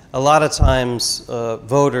lot of times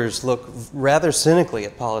voters look rather cynically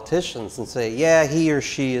at politicians and say, yeah, he or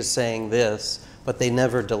she is saying this, but they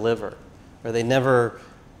never deliver, or they never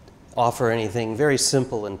offer anything very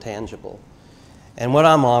simple and tangible. And what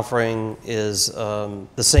I'm offering is the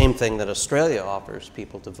same thing that Australia offers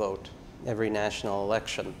people to vote every national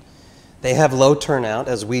election. They have low turnout,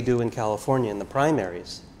 as we do in California in the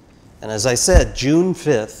primaries. And as I said, June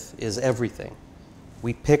 5th is everything.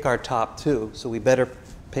 We pick our top two, so we better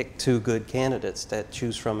pick two good candidates to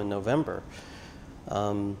choose from in November,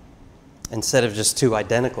 instead of just two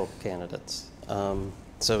identical candidates.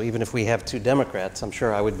 So even if we have 2 Democrats, I'm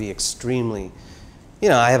sure I would be extremely, you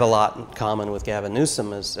know, I have a lot in common with Gavin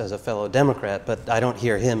Newsom as a fellow Democrat, but I don't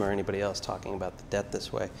hear him or anybody else talking about the debt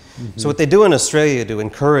this way. So what they do in Australia to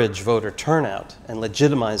encourage voter turnout and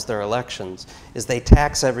legitimize their elections is they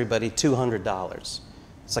tax everybody $200.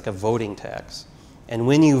 It's like a voting tax. And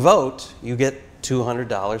when you vote, you get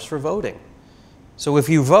 $200 for voting. So if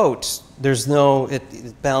you vote, there's no,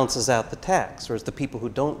 it balances out the tax, whereas the people who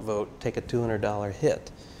don't vote take a $200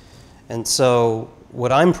 hit. And so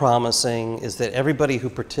what I'm promising is that everybody who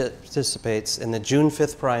participates in the June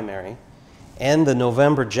 5th primary and the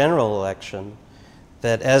November general election,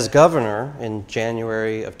 that as governor in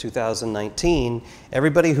January of 2019,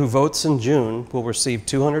 everybody who votes in June will receive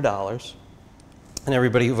 $200, and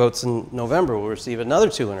everybody who votes in November will receive another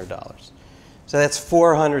 $200. So that's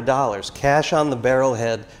 $400, cash on the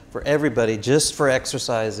barrelhead for everybody just for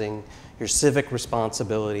exercising your civic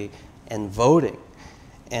responsibility and voting.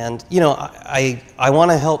 And you know, I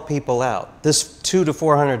want to help people out. This $200 to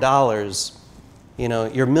 $400, you know,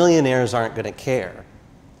 your millionaires aren't going to care,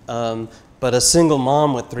 but a single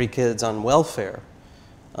mom with 3 kids on welfare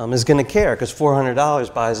is going to care because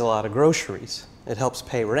 $400 buys a lot of groceries. It helps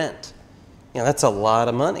pay rent. You know, that's a lot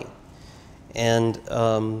of money, and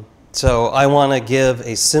so I want to give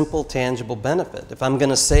a simple, tangible benefit. If I'm going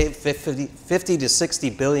to save $50 to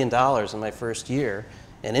 $60 billion in my first year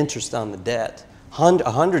in interest on the debt,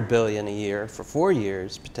 $100 billion a year for 4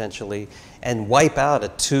 years potentially, and wipe out a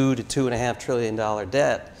 $2 to $2.5 trillion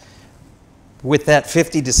debt, with that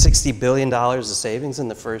 $50 to $60 billion of savings in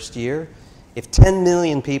the first year, if 10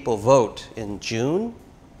 million people vote in June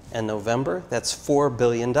and November, that's $4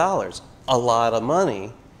 billion. A lot of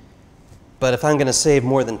money. But if I'm going to save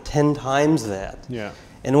more than 10 times that,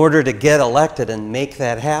 in order to get elected and make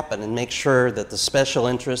that happen and make sure that the special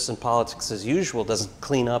interests in politics as usual doesn't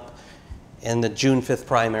clean up in the June 5th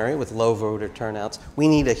primary with low voter turnouts, we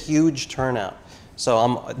need a huge turnout.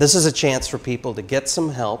 So this is a chance for people to get some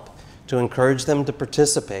help, to encourage them to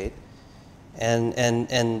participate.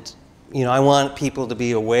 And you know, I want people to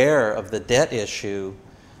be aware of the debt issue.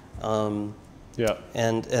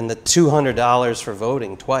 And the $200 for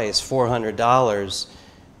voting twice, $400,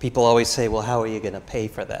 people always say, well, how are you going to pay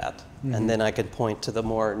for that? And then I could point to the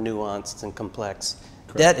more nuanced and complex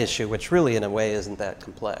debt issue, which really in a way isn't that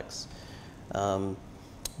complex.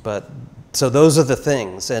 But so those are the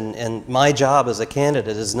things. And my job as a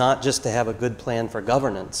candidate is not just to have a good plan for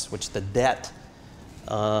governance, which the debt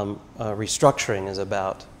restructuring is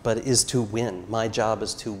about, but is to win. My job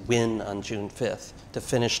is to win on June 5th, to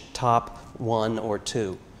finish top 1 or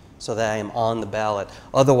 2, so that I am on the ballot.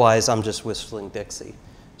 Otherwise, I'm just whistling Dixie.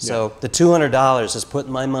 So the $200 is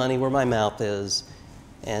putting my money where my mouth is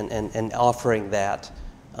and offering that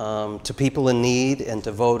to people in need and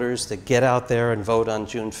to voters to get out there and vote on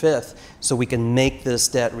June 5th so we can make this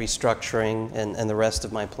debt restructuring and the rest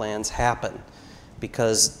of my plans happen.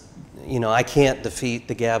 Because, you know, I can't defeat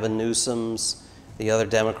the Gavin Newsoms, the other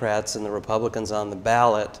Democrats and the Republicans on the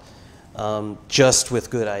ballot just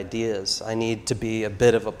with good ideas. I need to be a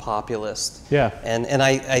bit of a populist. And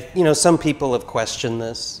I you know, some people have questioned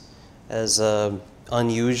this as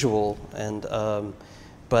unusual, and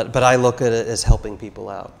but I look at it as helping people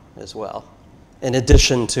out as well. In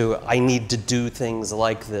addition to, I need to do things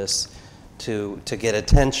like this to get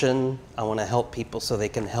attention. I want to help people so they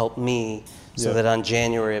can help me, so that on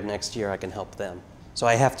January of next year I can help them. So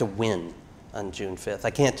I have to win on June 5th.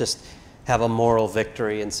 I can't just have a moral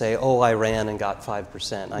victory and say, oh, I ran and got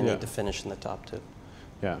 5%. I need to finish in the top 2.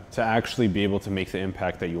 To actually be able to make the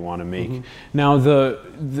impact that you want to make. Now,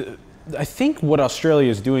 I think what Australia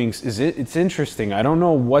is doing is it's interesting. I don't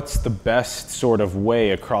know what's the best sort of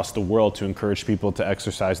way across the world to encourage people to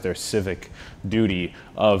exercise their civic duty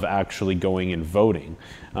of actually going and voting.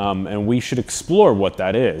 And we should explore what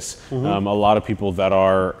that is. A lot of people that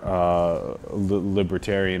are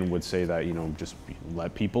libertarian would say that, you know, just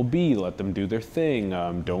let people be, let them do their thing.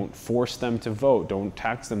 Don't force them to vote. Don't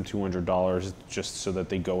tax them $200 just so that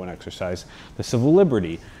they go and exercise the civil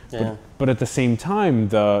liberty. But at the same time,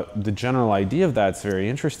 the general idea of that's very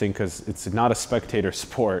interesting because it's not a spectator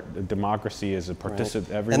sport. Democracy is a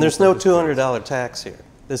participant. And there's no $200 tax here.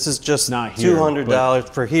 This is just not here,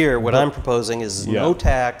 $200 for here. What I'm proposing is no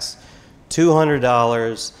tax,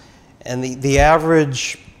 $200, and the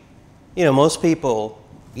average, you know, most people,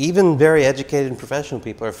 even very educated and professional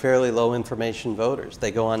people, are fairly low information voters.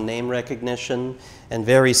 They go on name recognition and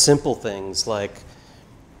very simple things like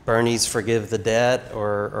Bernie's forgive the debt,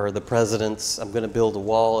 or the president's I'm going to build a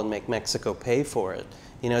wall and make Mexico pay for it.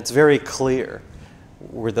 You know, it's very clear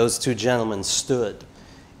where those two gentlemen stood.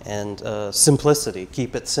 And simplicity,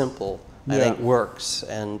 keep it simple, I think works.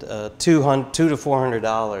 And $200 to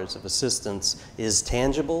 $400 of assistance is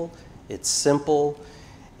tangible, it's simple.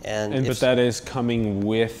 But that is coming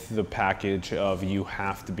with the package of you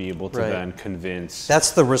have to be able to then convince.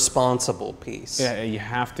 That's the responsible piece. Yeah, you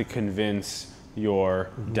have to convince your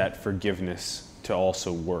debt forgiveness to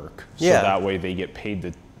also work. So that way they get paid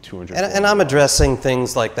the $200. And I'm addressing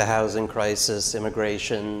things like the housing crisis,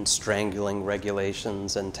 immigration, strangling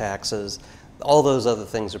regulations and taxes. All those other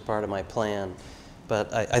things are part of my plan.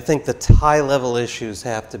 But I think the high-level issues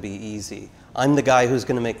have to be easy. I'm the guy who's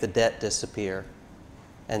going to make the debt disappear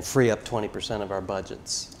and free up 20% of our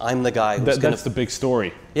budgets. I'm the guy who's going to... That's the big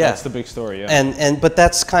story. Yeah. That's the big story, yeah. But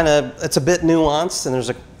that's kind of, it's a bit nuanced, and there's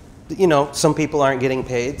a, you know, some people aren't getting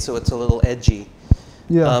paid, so it's a little edgy.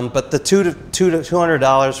 Yeah. But the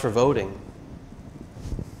 $200 for voting,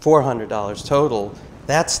 $400 total,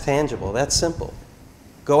 that's tangible, that's simple.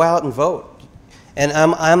 Go out and vote. And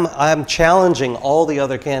I'm challenging all the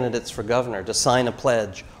other candidates for governor to sign a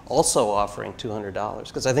pledge also offering $200,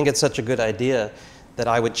 because I think it's such a good idea that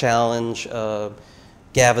I would challenge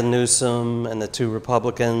Gavin Newsom and the 2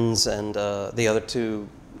 Republicans and the other 2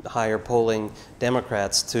 higher polling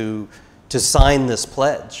Democrats to sign this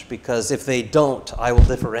pledge, because if they don't, I will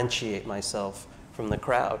differentiate myself from the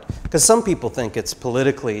crowd. Because some people think it's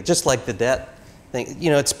politically, just like the debt thing, you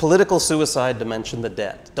know, it's political suicide to mention the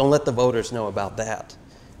debt. Don't let the voters know about that,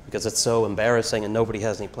 because it's so embarrassing and nobody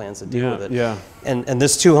has any plans to deal with it. Yeah. And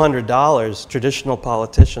this $200, traditional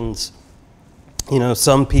politicians, you know,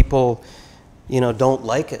 some people, you know, don't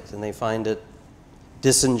like it and they find it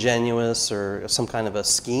disingenuous or some kind of a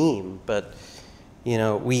scheme. But, you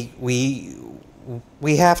know,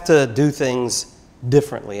 we have to do things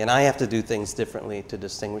differently, and I have to do things differently to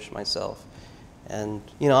distinguish myself. And,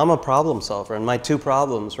 you know, I'm a problem solver, and my 2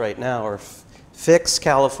 problems right now are fix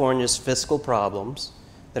California's fiscal problems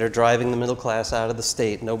that are driving the middle class out of the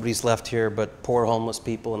state. Nobody's left here but poor homeless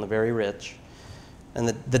people and the very rich. And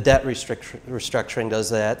the debt restructuring does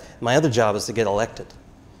that. My other job is to get elected.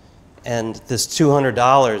 And this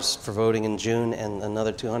 $200 for voting in June and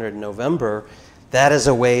another $200 in November, that is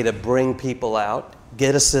a way to bring people out,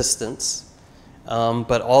 get assistance,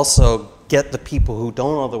 but also get the people who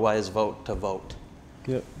don't otherwise vote to vote.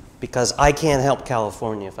 Yep. Because I can't help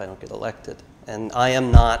California if I don't get elected. And I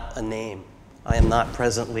am not a name. I am not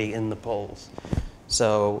presently in the polls.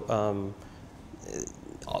 So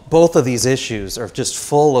both of these issues are just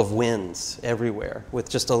full of wins everywhere, with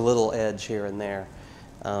just a little edge here and there.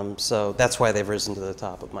 So that's why they've risen to the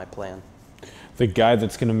top of my plan. The guy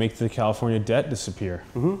that's going to make the California debt disappear.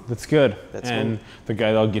 Mm-hmm. That's good. That's and the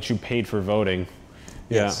guy that'll get you paid for voting.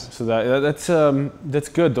 Yeah. Yes. So that's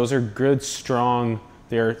good. Those are good, strong.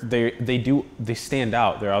 They stand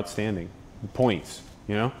out. They're outstanding points.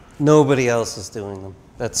 You know. Nobody else is doing them.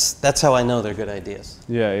 That's how I know they're good ideas.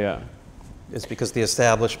 Yeah, yeah. It's because the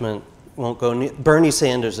establishment won't go near. Bernie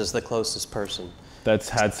Sanders is the closest person. That's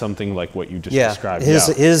had something like what you just Yeah, described.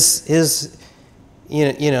 his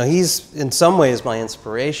you know, he's in some ways my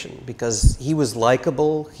inspiration, because he was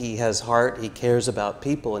likable, he has heart, he cares about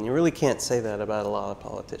people, and you really can't say that about a lot of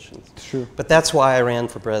politicians. It's true. But that's why I ran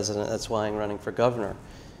for president, that's why I'm running for governor,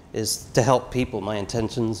 is to help people. My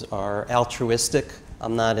intentions are altruistic.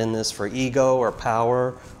 I'm not in this for ego or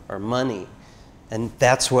power or money. And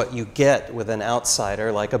that's what you get with an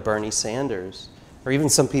outsider like a Bernie Sanders. Or even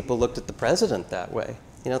some people looked at the president that way.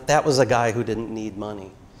 You know, that was a guy who didn't need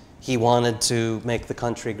money. He wanted to make the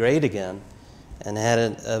country great again, and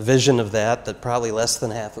had a vision of that probably less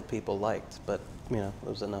than half of people liked, but, you know, it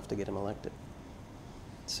was enough to get him elected.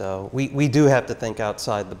 So we do have to think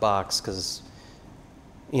outside the box, because,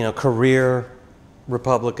 you know, career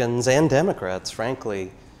Republicans and Democrats,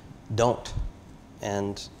 frankly, don't.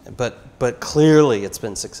 But clearly it's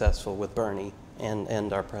been successful with Bernie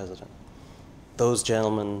and our president. Those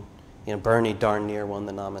gentlemen, you know, Bernie darn near won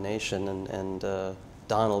the nomination, and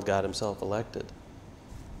Donald got himself elected.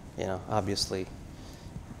 You know, obviously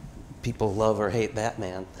people love or hate that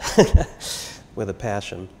man with a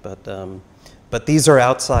passion, but these are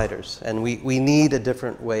outsiders, and we need a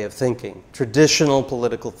different way of thinking. Traditional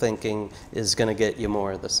political thinking is going to get you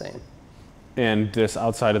more of the same. And this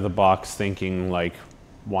outside of the box thinking, like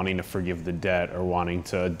wanting to forgive the debt or wanting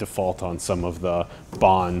to default on some of the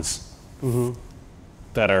bonds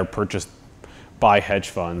that are purchased by hedge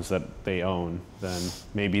funds that they own, then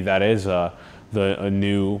maybe that is a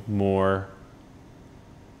new, more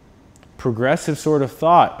progressive sort of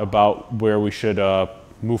thought about where we should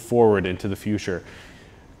move forward into the future.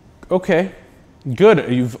 Okay,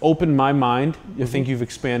 good. You've opened my mind. I think you've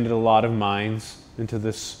expanded a lot of minds into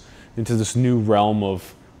this new realm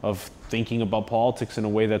of thinking about politics in a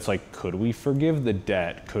way that's like, could we forgive the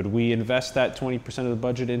debt? Could we invest that 20% of the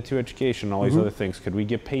budget into education, all these other things? Could we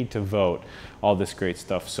get paid to vote? All this great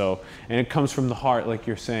stuff. So, and it comes from the heart, like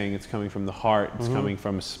you're saying, it's coming from the heart, it's coming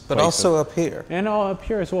from a but also up here. And all up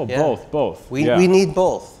here as well, Yeah. both. We need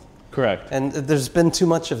both. Correct. And there's been too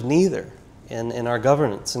much of neither in our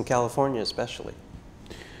governance, in California especially.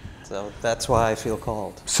 So that's why I feel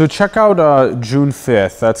called. So check out June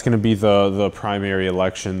 5th. That's going to be the primary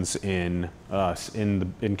elections in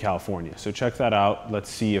California. So check that out. Let's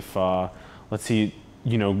see if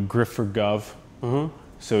Griff for Gov.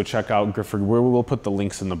 So check out Griff for. We'll put the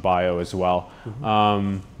links in the bio as well.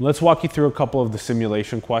 Let's walk you through a couple of the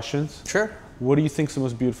simulation questions. Sure. What do you think is the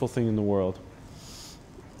most beautiful thing in the world?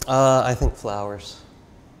 I think flowers.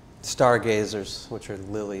 Stargazers, which are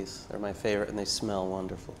lilies, are my favorite, and they smell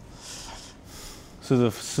wonderful. So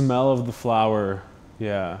the smell of the flower,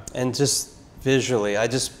 yeah. And just visually, I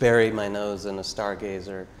just bury my nose in a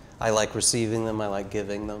stargazer. I like receiving them, I like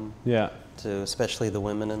giving them. Yeah. To especially the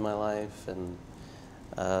women in my life. And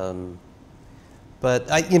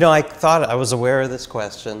but I thought I was aware of this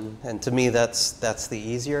question, and to me that's the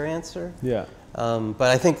easier answer. Yeah. But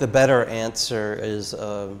I think the better answer is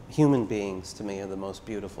human beings to me are the most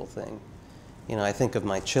beautiful thing. I think of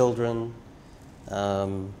my children.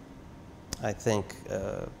 I think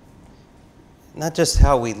not just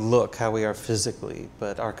how we look, how we are physically,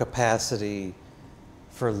 but our capacity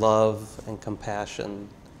for love and compassion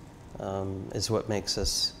is what makes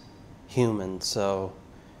us human. So,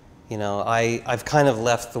 I've kind of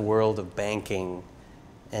left the world of banking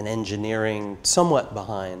and engineering somewhat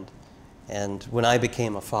behind. And when I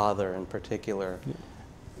became a father in particular,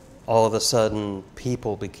 all of a sudden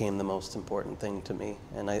people became the most important thing to me.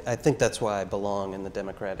 And I think that's why I belong in the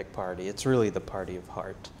Democratic Party. It's really the party of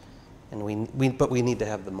heart. And but we need to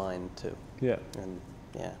have the mind too. Yeah. And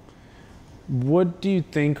yeah. What do you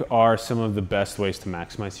think are some of the best ways to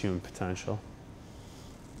maximize human potential?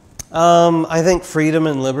 I think freedom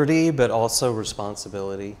and liberty, but also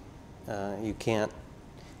responsibility. You can't.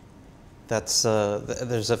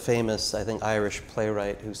 There's a famous, I think, Irish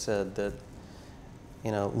playwright who said that,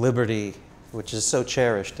 liberty, which is so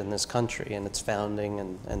cherished in this country and its founding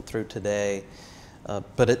and through today,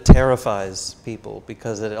 but it terrifies people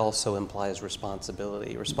because it also implies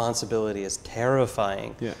responsibility. Responsibility is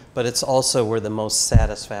terrifying, but it's also where the most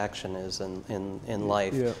satisfaction is in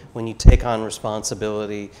life. Yeah. When you take on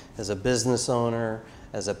responsibility as a business owner,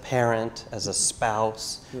 as a parent, as a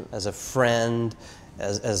spouse, as a friend,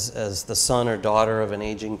 as the son or daughter of an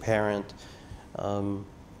aging parent,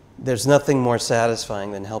 there's nothing more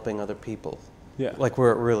satisfying than helping other people. Yeah. Like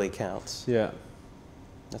where it really counts. Yeah.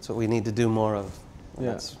 That's what we need to do more of.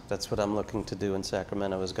 Yeah. That's what I'm looking to do in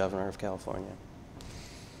Sacramento as governor of California.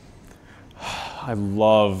 I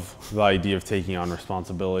love the idea of taking on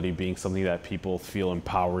responsibility being something that people feel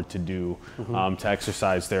empowered to do, to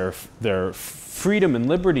exercise their freedom and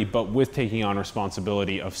liberty, but with taking on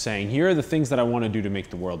responsibility of saying, here are the things that I want to do to make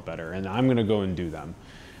the world better, and I'm going to go and do them.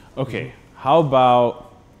 Okay, how about,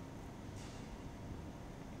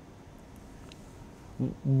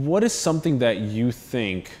 what is something that you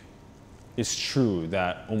think is true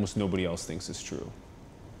that almost nobody else thinks is true?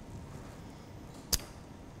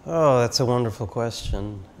 Oh, that's a wonderful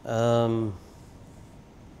question.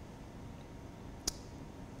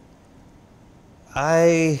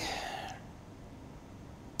 I'd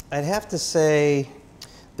have to say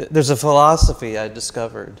there's a philosophy I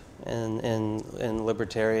discovered in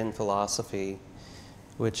libertarian philosophy,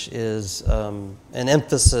 which is an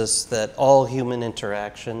emphasis that all human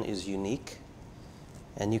interaction is unique,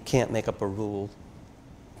 and you can't make up a rule.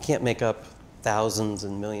 You can't make up thousands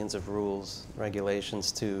and millions of rules,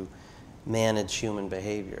 regulations to manage human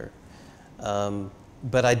behavior.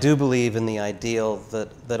 But I do believe in the ideal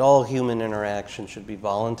that all human interaction should be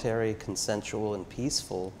voluntary, consensual, and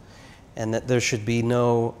peaceful, and that there should be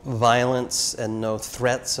no violence and no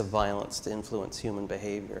threats of violence to influence human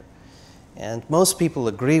behavior. And most people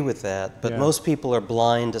agree with that, but most people are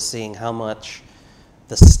blind to seeing how much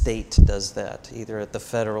the state does that, either at the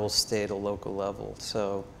federal, state, or local level.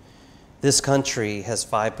 So this country has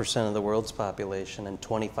 5% of the world's population and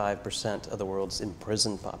 25% of the world's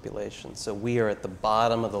imprisoned population. So we are at the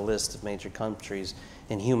bottom of the list of major countries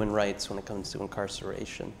in human rights when it comes to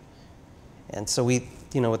incarceration. And so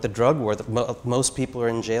with the drug war, most people are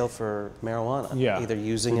in jail for marijuana, either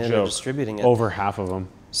using it or distributing it. Over half of them.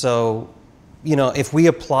 So, if we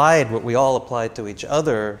applied what we all applied to each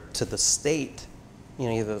other to the state,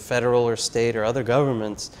 either the federal or state or other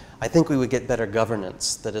governments, I think we would get better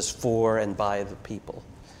governance that is for and by the people.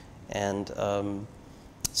 And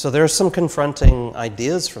So there are some confronting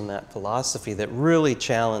ideas from that philosophy that really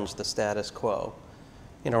challenge the status quo,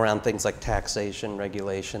 around things like taxation,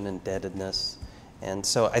 regulation, indebtedness. And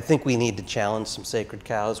so I think we need to challenge some sacred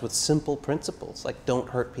cows with simple principles, like don't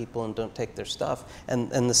hurt people and don't take their stuff. And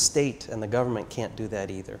the state and the government can't do that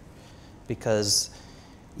either, because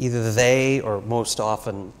either they, or most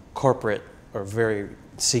often corporate or very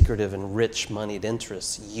secretive and rich moneyed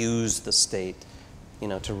interests, use the state,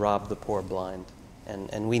 to rob the poor blind.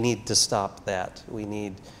 And we need to stop that. We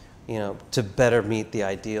need, to better meet the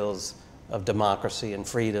ideals of democracy and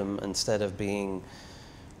freedom instead of being,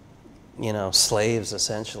 slaves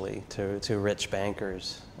essentially to rich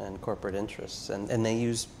bankers and corporate interests. And they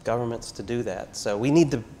use governments to do that. So we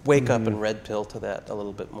need to wake up and red pill to that a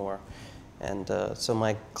little bit more. And so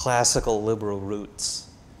my classical liberal roots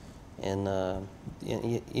in,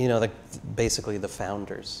 basically the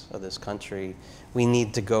founders of this country, we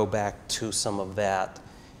need to go back to some of that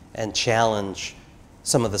and challenge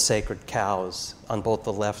some of the sacred cows on both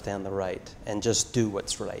the left and the right, and just do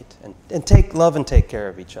what's right, and love and take care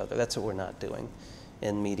of each other. That's what we're not doing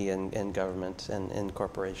in media and government and in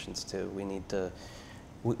corporations too. We need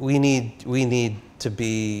to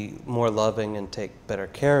be more loving and take better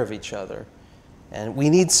care of each other. And we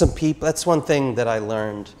need some people. That's one thing that I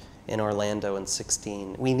learned in Orlando in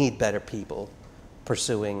 2016. We need better people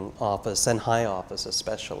pursuing office, and high office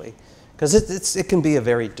especially, because it can be a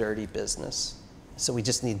very dirty business. So we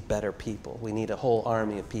just need better people. We need a whole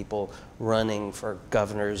army of people running for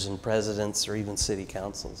governors and presidents or even city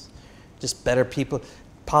councils. Just better people.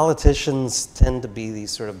 Politicians tend to be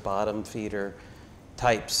these sort of bottom feeder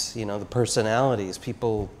types, the personalities.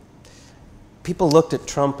 People looked at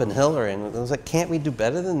Trump and Hillary and it was like, can't we do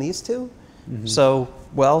better than these two? Mm-hmm. So,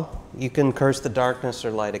 well, you can curse the darkness or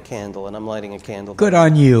light a candle, and I'm lighting a candle. Good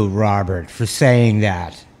on you, Robert, for saying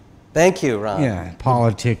that. Thank you, Ron. Yeah,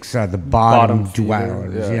 politics are the bottom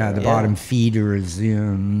dwellers. The bottom feeders.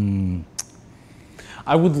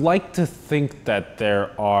 I would like to think that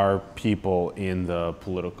there are people in the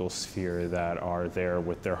political sphere that are there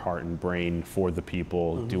with their heart and brain for the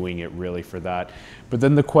people, doing it really for that. But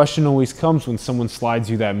then the question always comes when someone slides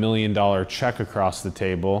you that $1 million check across the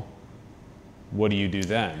table, what do you do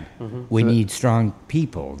then? We need strong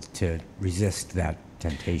people to resist that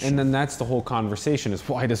temptation. And then that's the whole conversation, is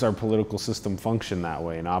why does our political system function that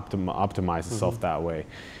way and optimize itself that way,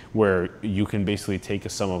 where you can basically take a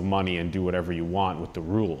sum of money and do whatever you want with the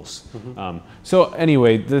rules. So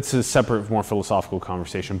anyway, that's a separate, more philosophical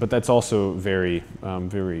conversation, but that's also very,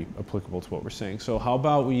 very applicable to what we're saying. So how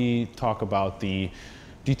about we talk about do you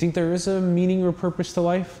think there is a meaning or purpose to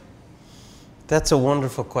life? That's a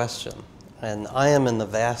wonderful question. And I am in the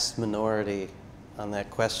vast minority on that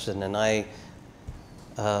question. And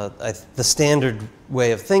the standard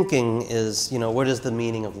way of thinking is, what is the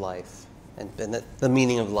meaning of life? And the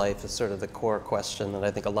meaning of life is sort of the core question that I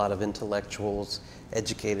think a lot of intellectuals,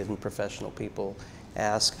 educated and professional people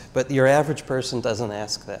ask. But your average person doesn't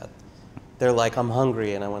ask that. They're like, I'm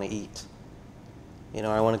hungry and I want to eat.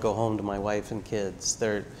 I want to go home to my wife and kids.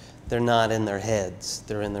 They're not in their heads,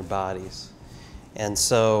 they're in their bodies. And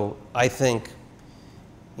so I think,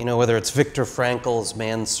 whether it's Viktor Frankl's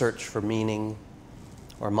Man's Search for Meaning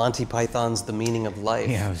or Monty Python's The Meaning of Life.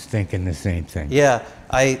 Yeah, I was thinking the same thing. Yeah,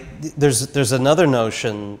 there's another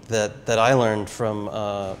notion that I learned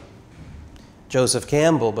from Joseph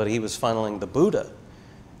Campbell, but he was funneling the Buddha.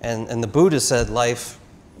 And the Buddha said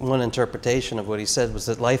one interpretation of what he said was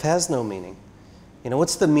that life has no meaning.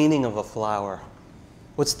 What's the meaning of a flower?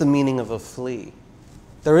 What's the meaning of a flea?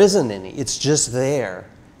 There isn't any. It's just there,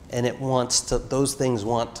 and those things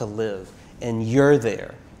want to live, and you're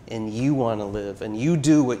there, and you want to live, and you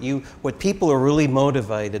do what people are really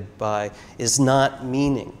motivated by is not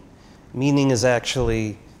meaning. Meaning is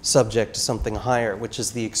actually subject to something higher, which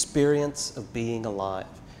is the experience of being alive,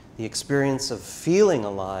 the experience of feeling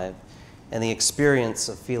alive, and the experience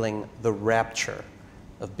of feeling the rapture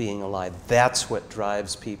of being alive. That's what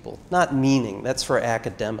drives people, not meaning. That's for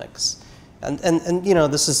academics. And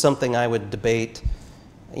this is something I would debate,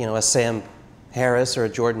 a Sam Harris or a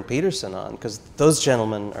Jordan Peterson on, because those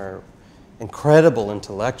gentlemen are incredible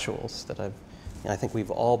intellectuals that I think we've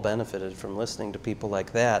all benefited from listening to people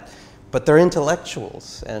like that. But they're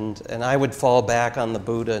intellectuals, and I would fall back on the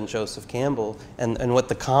Buddha and Joseph Campbell and what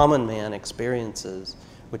the common man experiences,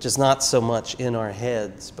 which is not so much in our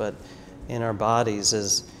heads, but in our bodies,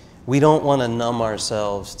 is we don't want to numb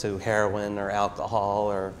ourselves to heroin or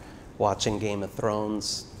alcohol or watching Game of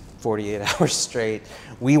Thrones 48 hours straight.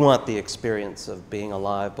 We want the experience of being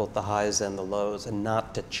alive, both the highs and the lows, and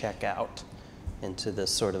not to check out. into this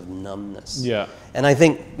sort of numbness. Yeah. And I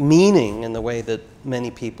think meaning, in the way that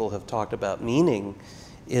many people have talked about meaning,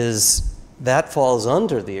 is that falls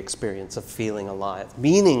under the experience of feeling alive.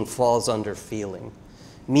 Meaning falls under feeling.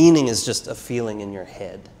 Meaning is just a feeling in your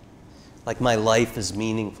head. Like, my life is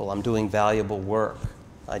meaningful. I'm doing valuable work.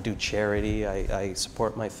 I do charity. I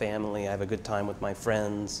support my family. I have a good time with my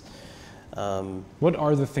friends. What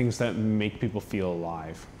are the things that make people feel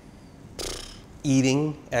alive?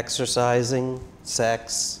 Eating, exercising,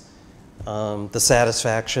 sex, the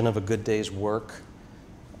satisfaction of a good day's work,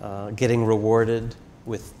 getting rewarded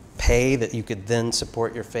with pay that you could then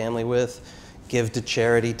support your family with, give to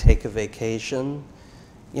charity, take a vacation.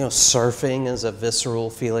 You know, surfing is a visceral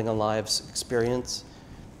feeling alive experience.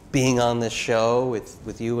 Being on this show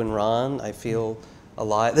with you and Ron, I feel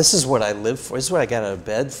alive. This is what I live for. This is what I got out of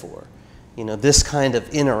bed for. You know, this kind of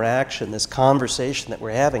interaction, this conversation that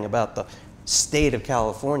we're having about the state of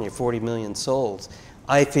California, 40 million souls.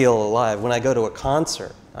 I feel alive. When I go to a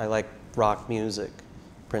concert, I like rock music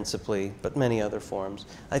principally, but many other forms.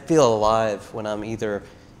 I feel alive when I'm either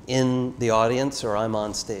in the audience or I'm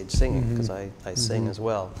on stage singing, because I sing as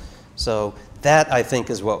well. So that, I think,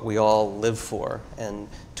 is what we all live for. And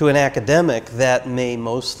to an academic, that may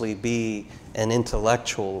mostly be an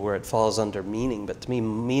intellectual where it falls under meaning, but to me,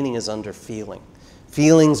 meaning is under feeling.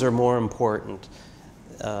 Feelings are more important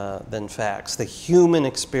than facts. The human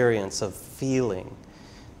experience of feeling.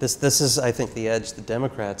 This is, I think, the edge the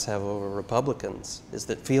Democrats have over Republicans, is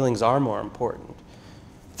that feelings are more important.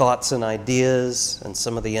 Thoughts and ideas and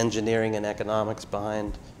some of the engineering and economics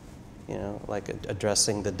behind, you know, like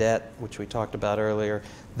addressing the debt, which we talked about earlier,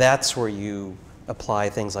 that's where you apply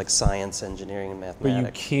things like science, engineering, and mathematics.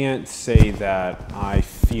 But you can't say that I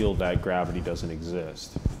feel that gravity doesn't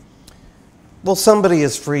exist. Well, somebody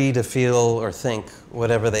is free to feel or think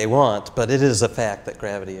whatever they want, but it is a fact that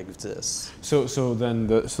gravity exists. So then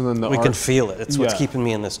the we can feel it. It's what's keeping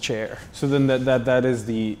me in this chair. So then that is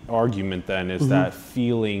the argument then, is that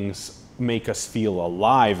feelings make us feel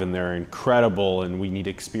alive, and they're incredible, and we need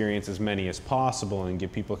to experience as many as possible and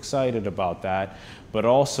get people excited about that. But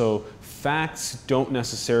also, facts don't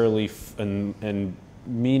necessarily and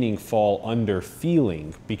meaning fall under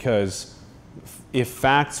feeling, because if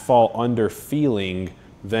facts fall under feeling,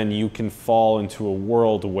 then you can fall into a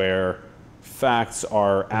world where facts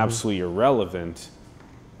are absolutely irrelevant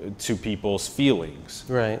to people's feelings.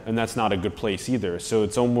 Right. And that's not a good place either. So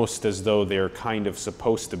it's almost as though they're kind of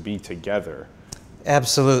supposed to be together.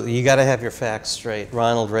 Absolutely. You got to have your facts straight.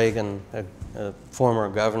 Ronald Reagan, a former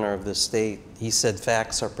governor of this state, he said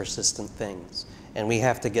facts are persistent things, and we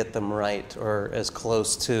have to get them right, or as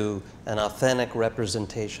close to an authentic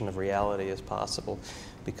representation of reality as possible.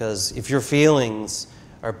 Because if your feelings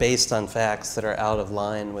are based on facts that are out of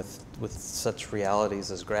line with such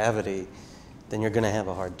realities as gravity, then you're going to have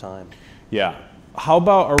a hard time. Yeah. How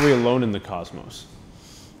about, are we alone in the cosmos?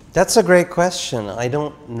 That's a great question. I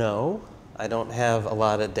don't know. I don't have a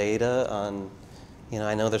lot of data on, you know,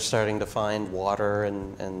 I know they're starting to find water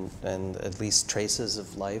and at least traces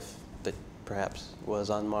of life that perhaps was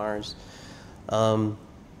on Mars. And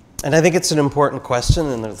I think it's an important question,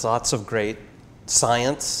 and there's lots of great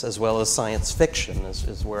science as well as science fiction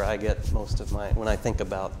is where I get most of my, when I think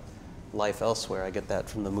about life elsewhere, I get that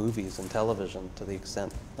from the movies and television, to the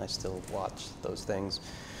extent I still watch those things.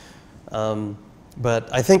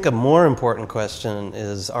 But I think a more important question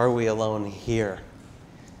is, are we alone here?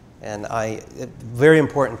 And a very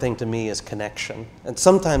important thing to me is connection. And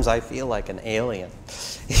sometimes I feel like an alien.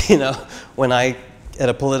 You know, when at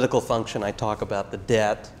a political function, I talk about the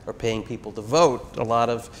debt or paying people to vote, a lot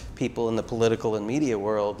of people in the political and media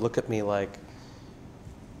world look at me like,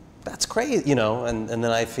 that's crazy, you know, and then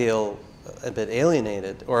I feel a bit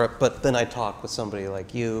alienated. But then I talk with somebody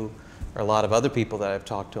like you, or a lot of other people that I've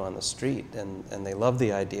talked to on the street, and they love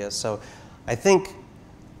the idea. So I think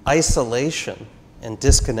isolation and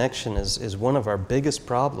disconnection is one of our biggest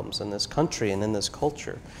problems in this country and in this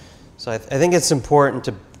culture. So I think it's important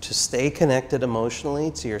to stay connected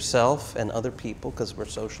emotionally to yourself and other people, because we're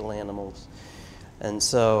social animals. And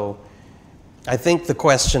so I think the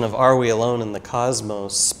question of, are we alone in the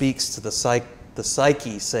cosmos, speaks to the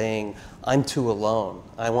psyche saying, I'm too alone.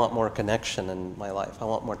 I want more connection in my life. I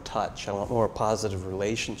want more touch. I want more positive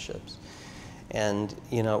relationships. And,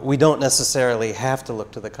 you know, we don't necessarily have to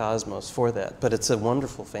look to the cosmos for that, but it's a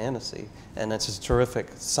wonderful fantasy, and it's a terrific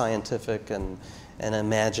scientific and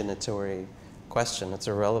imaginatory question. It's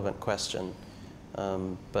a relevant question.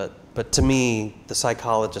 But to me, the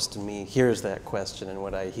psychologist in me hears that question, and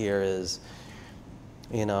what I hear is,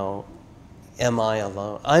 you know, am I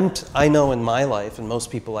alone? I know in my life, and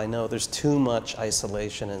most people I know, there's too much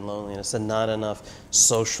isolation and loneliness and not enough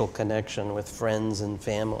social connection with friends and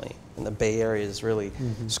family. And the Bay Area is really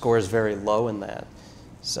scores very low in that.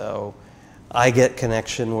 So I get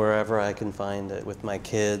connection wherever I can find it, with my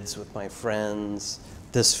kids, with my friends.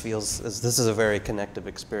 This is a very connective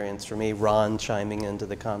experience for me. Ron chiming into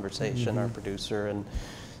the conversation, our producer, and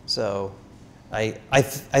so I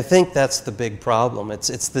think that's the big problem.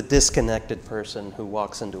 It's the disconnected person who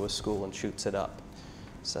walks into a school and shoots it up.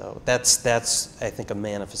 So that's I think a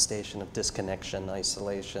manifestation of disconnection,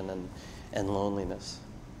 isolation, and loneliness.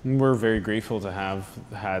 We're very grateful to have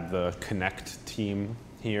had the Connect team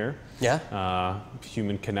here. Yeah.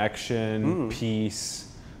 Human connection, peace,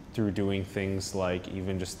 through doing things like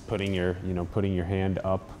even just putting your hand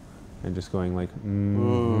up and just going like,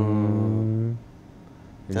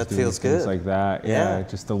 that feels good. Things like that. Yeah.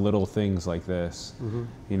 Just the little things like this,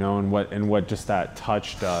 you know, and what just that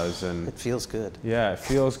touch does. And it feels good. Yeah, it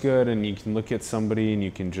feels good. And you can look at somebody and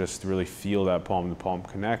you can just really feel that palm to palm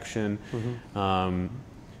connection.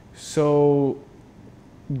 So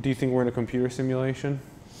do you think we're in a computer simulation?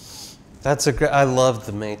 I loved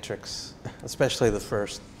The Matrix, especially the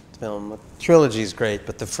first film. The trilogy's great,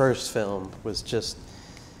 but the first film was just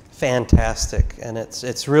fantastic, and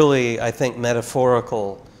it's really, I think,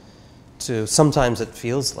 metaphorical to sometimes it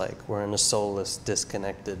feels like we're in a soulless,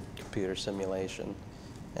 disconnected computer simulation.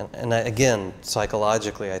 And again,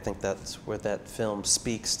 psychologically, I think that's where that film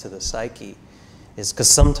speaks to the psyche, is because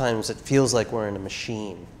sometimes it feels like we're in a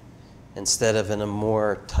machine instead of in a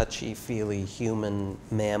more touchy-feely human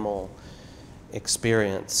mammal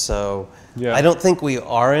experience. So I don't think we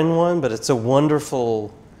are in one, but it's a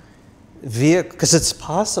wonderful vehicle, because it's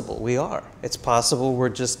possible we are. It's possible we're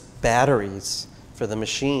just batteries for the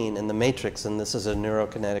machine in the Matrix, and this is a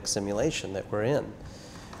neurokinetic simulation that we're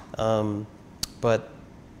in. But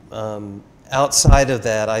outside of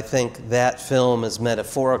that, I think that film is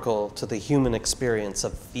metaphorical to the human experience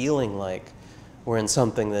of feeling like we're in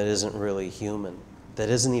something that isn't really human, that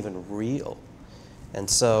isn't even real. And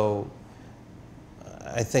so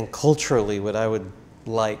I think culturally what I would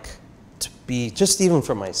like to be, just even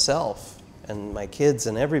for myself and my kids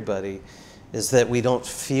and everybody, is that we don't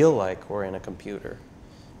feel like we're in a computer.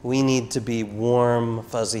 We need to be warm,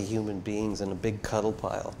 fuzzy human beings in a big cuddle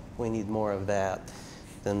pile. We need more of that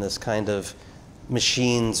than this kind of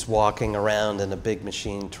machines walking around in a big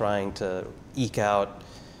machine trying to eke out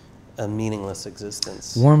a meaningless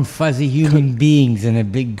existence. Warm, fuzzy human beings in a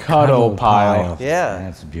big cuddle pile. Yeah.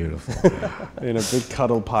 That's beautiful. In a big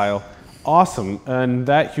cuddle pile. Awesome. And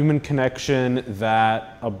that human connection,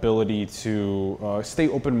 that ability to stay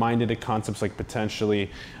open-minded to concepts like potentially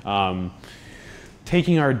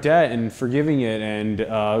taking our debt and forgiving it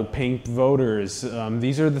and paying voters.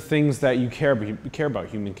 These are the things that you care about,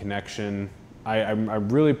 human connection. I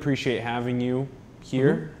really appreciate having you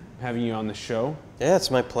here, having you on the show. Yeah,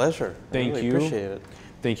 it's my pleasure. Thank you. Appreciate it.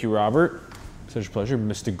 Thank you, Robert. Such a pleasure.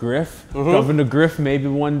 Mr. Griff. Governor Griff, maybe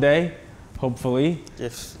one day, hopefully.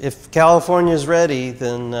 If California's ready,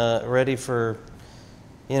 then ready for,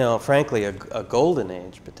 you know, frankly, a golden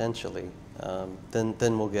age, potentially, then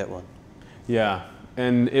we'll get one. Yeah,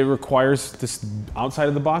 and it requires this outside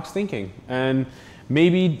of the box thinking. And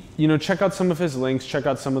maybe, you know, check out some of his links, check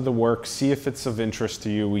out some of the work, see if it's of interest to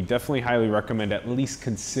you. We definitely highly recommend at least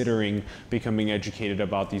considering becoming educated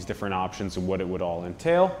about these different options and what it would all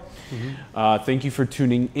entail. Thank you for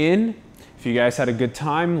tuning in. If you guys had a good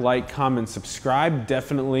time, like, comment, subscribe.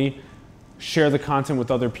 Definitely share the content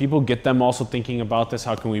with other people. Get them also thinking about this.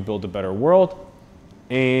 How can we build a better world?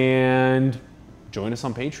 And join us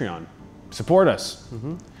on Patreon. Support us.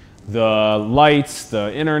 The lights,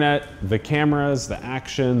 the internet, the cameras, the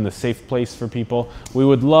action, the safe place for people. We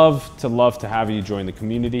would love to have you join the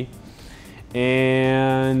community.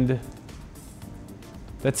 And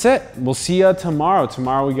that's it. We'll see you tomorrow.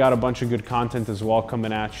 Tomorrow we got a bunch of good content as well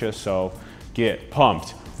coming at you, so get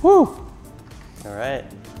pumped. Woo! All right.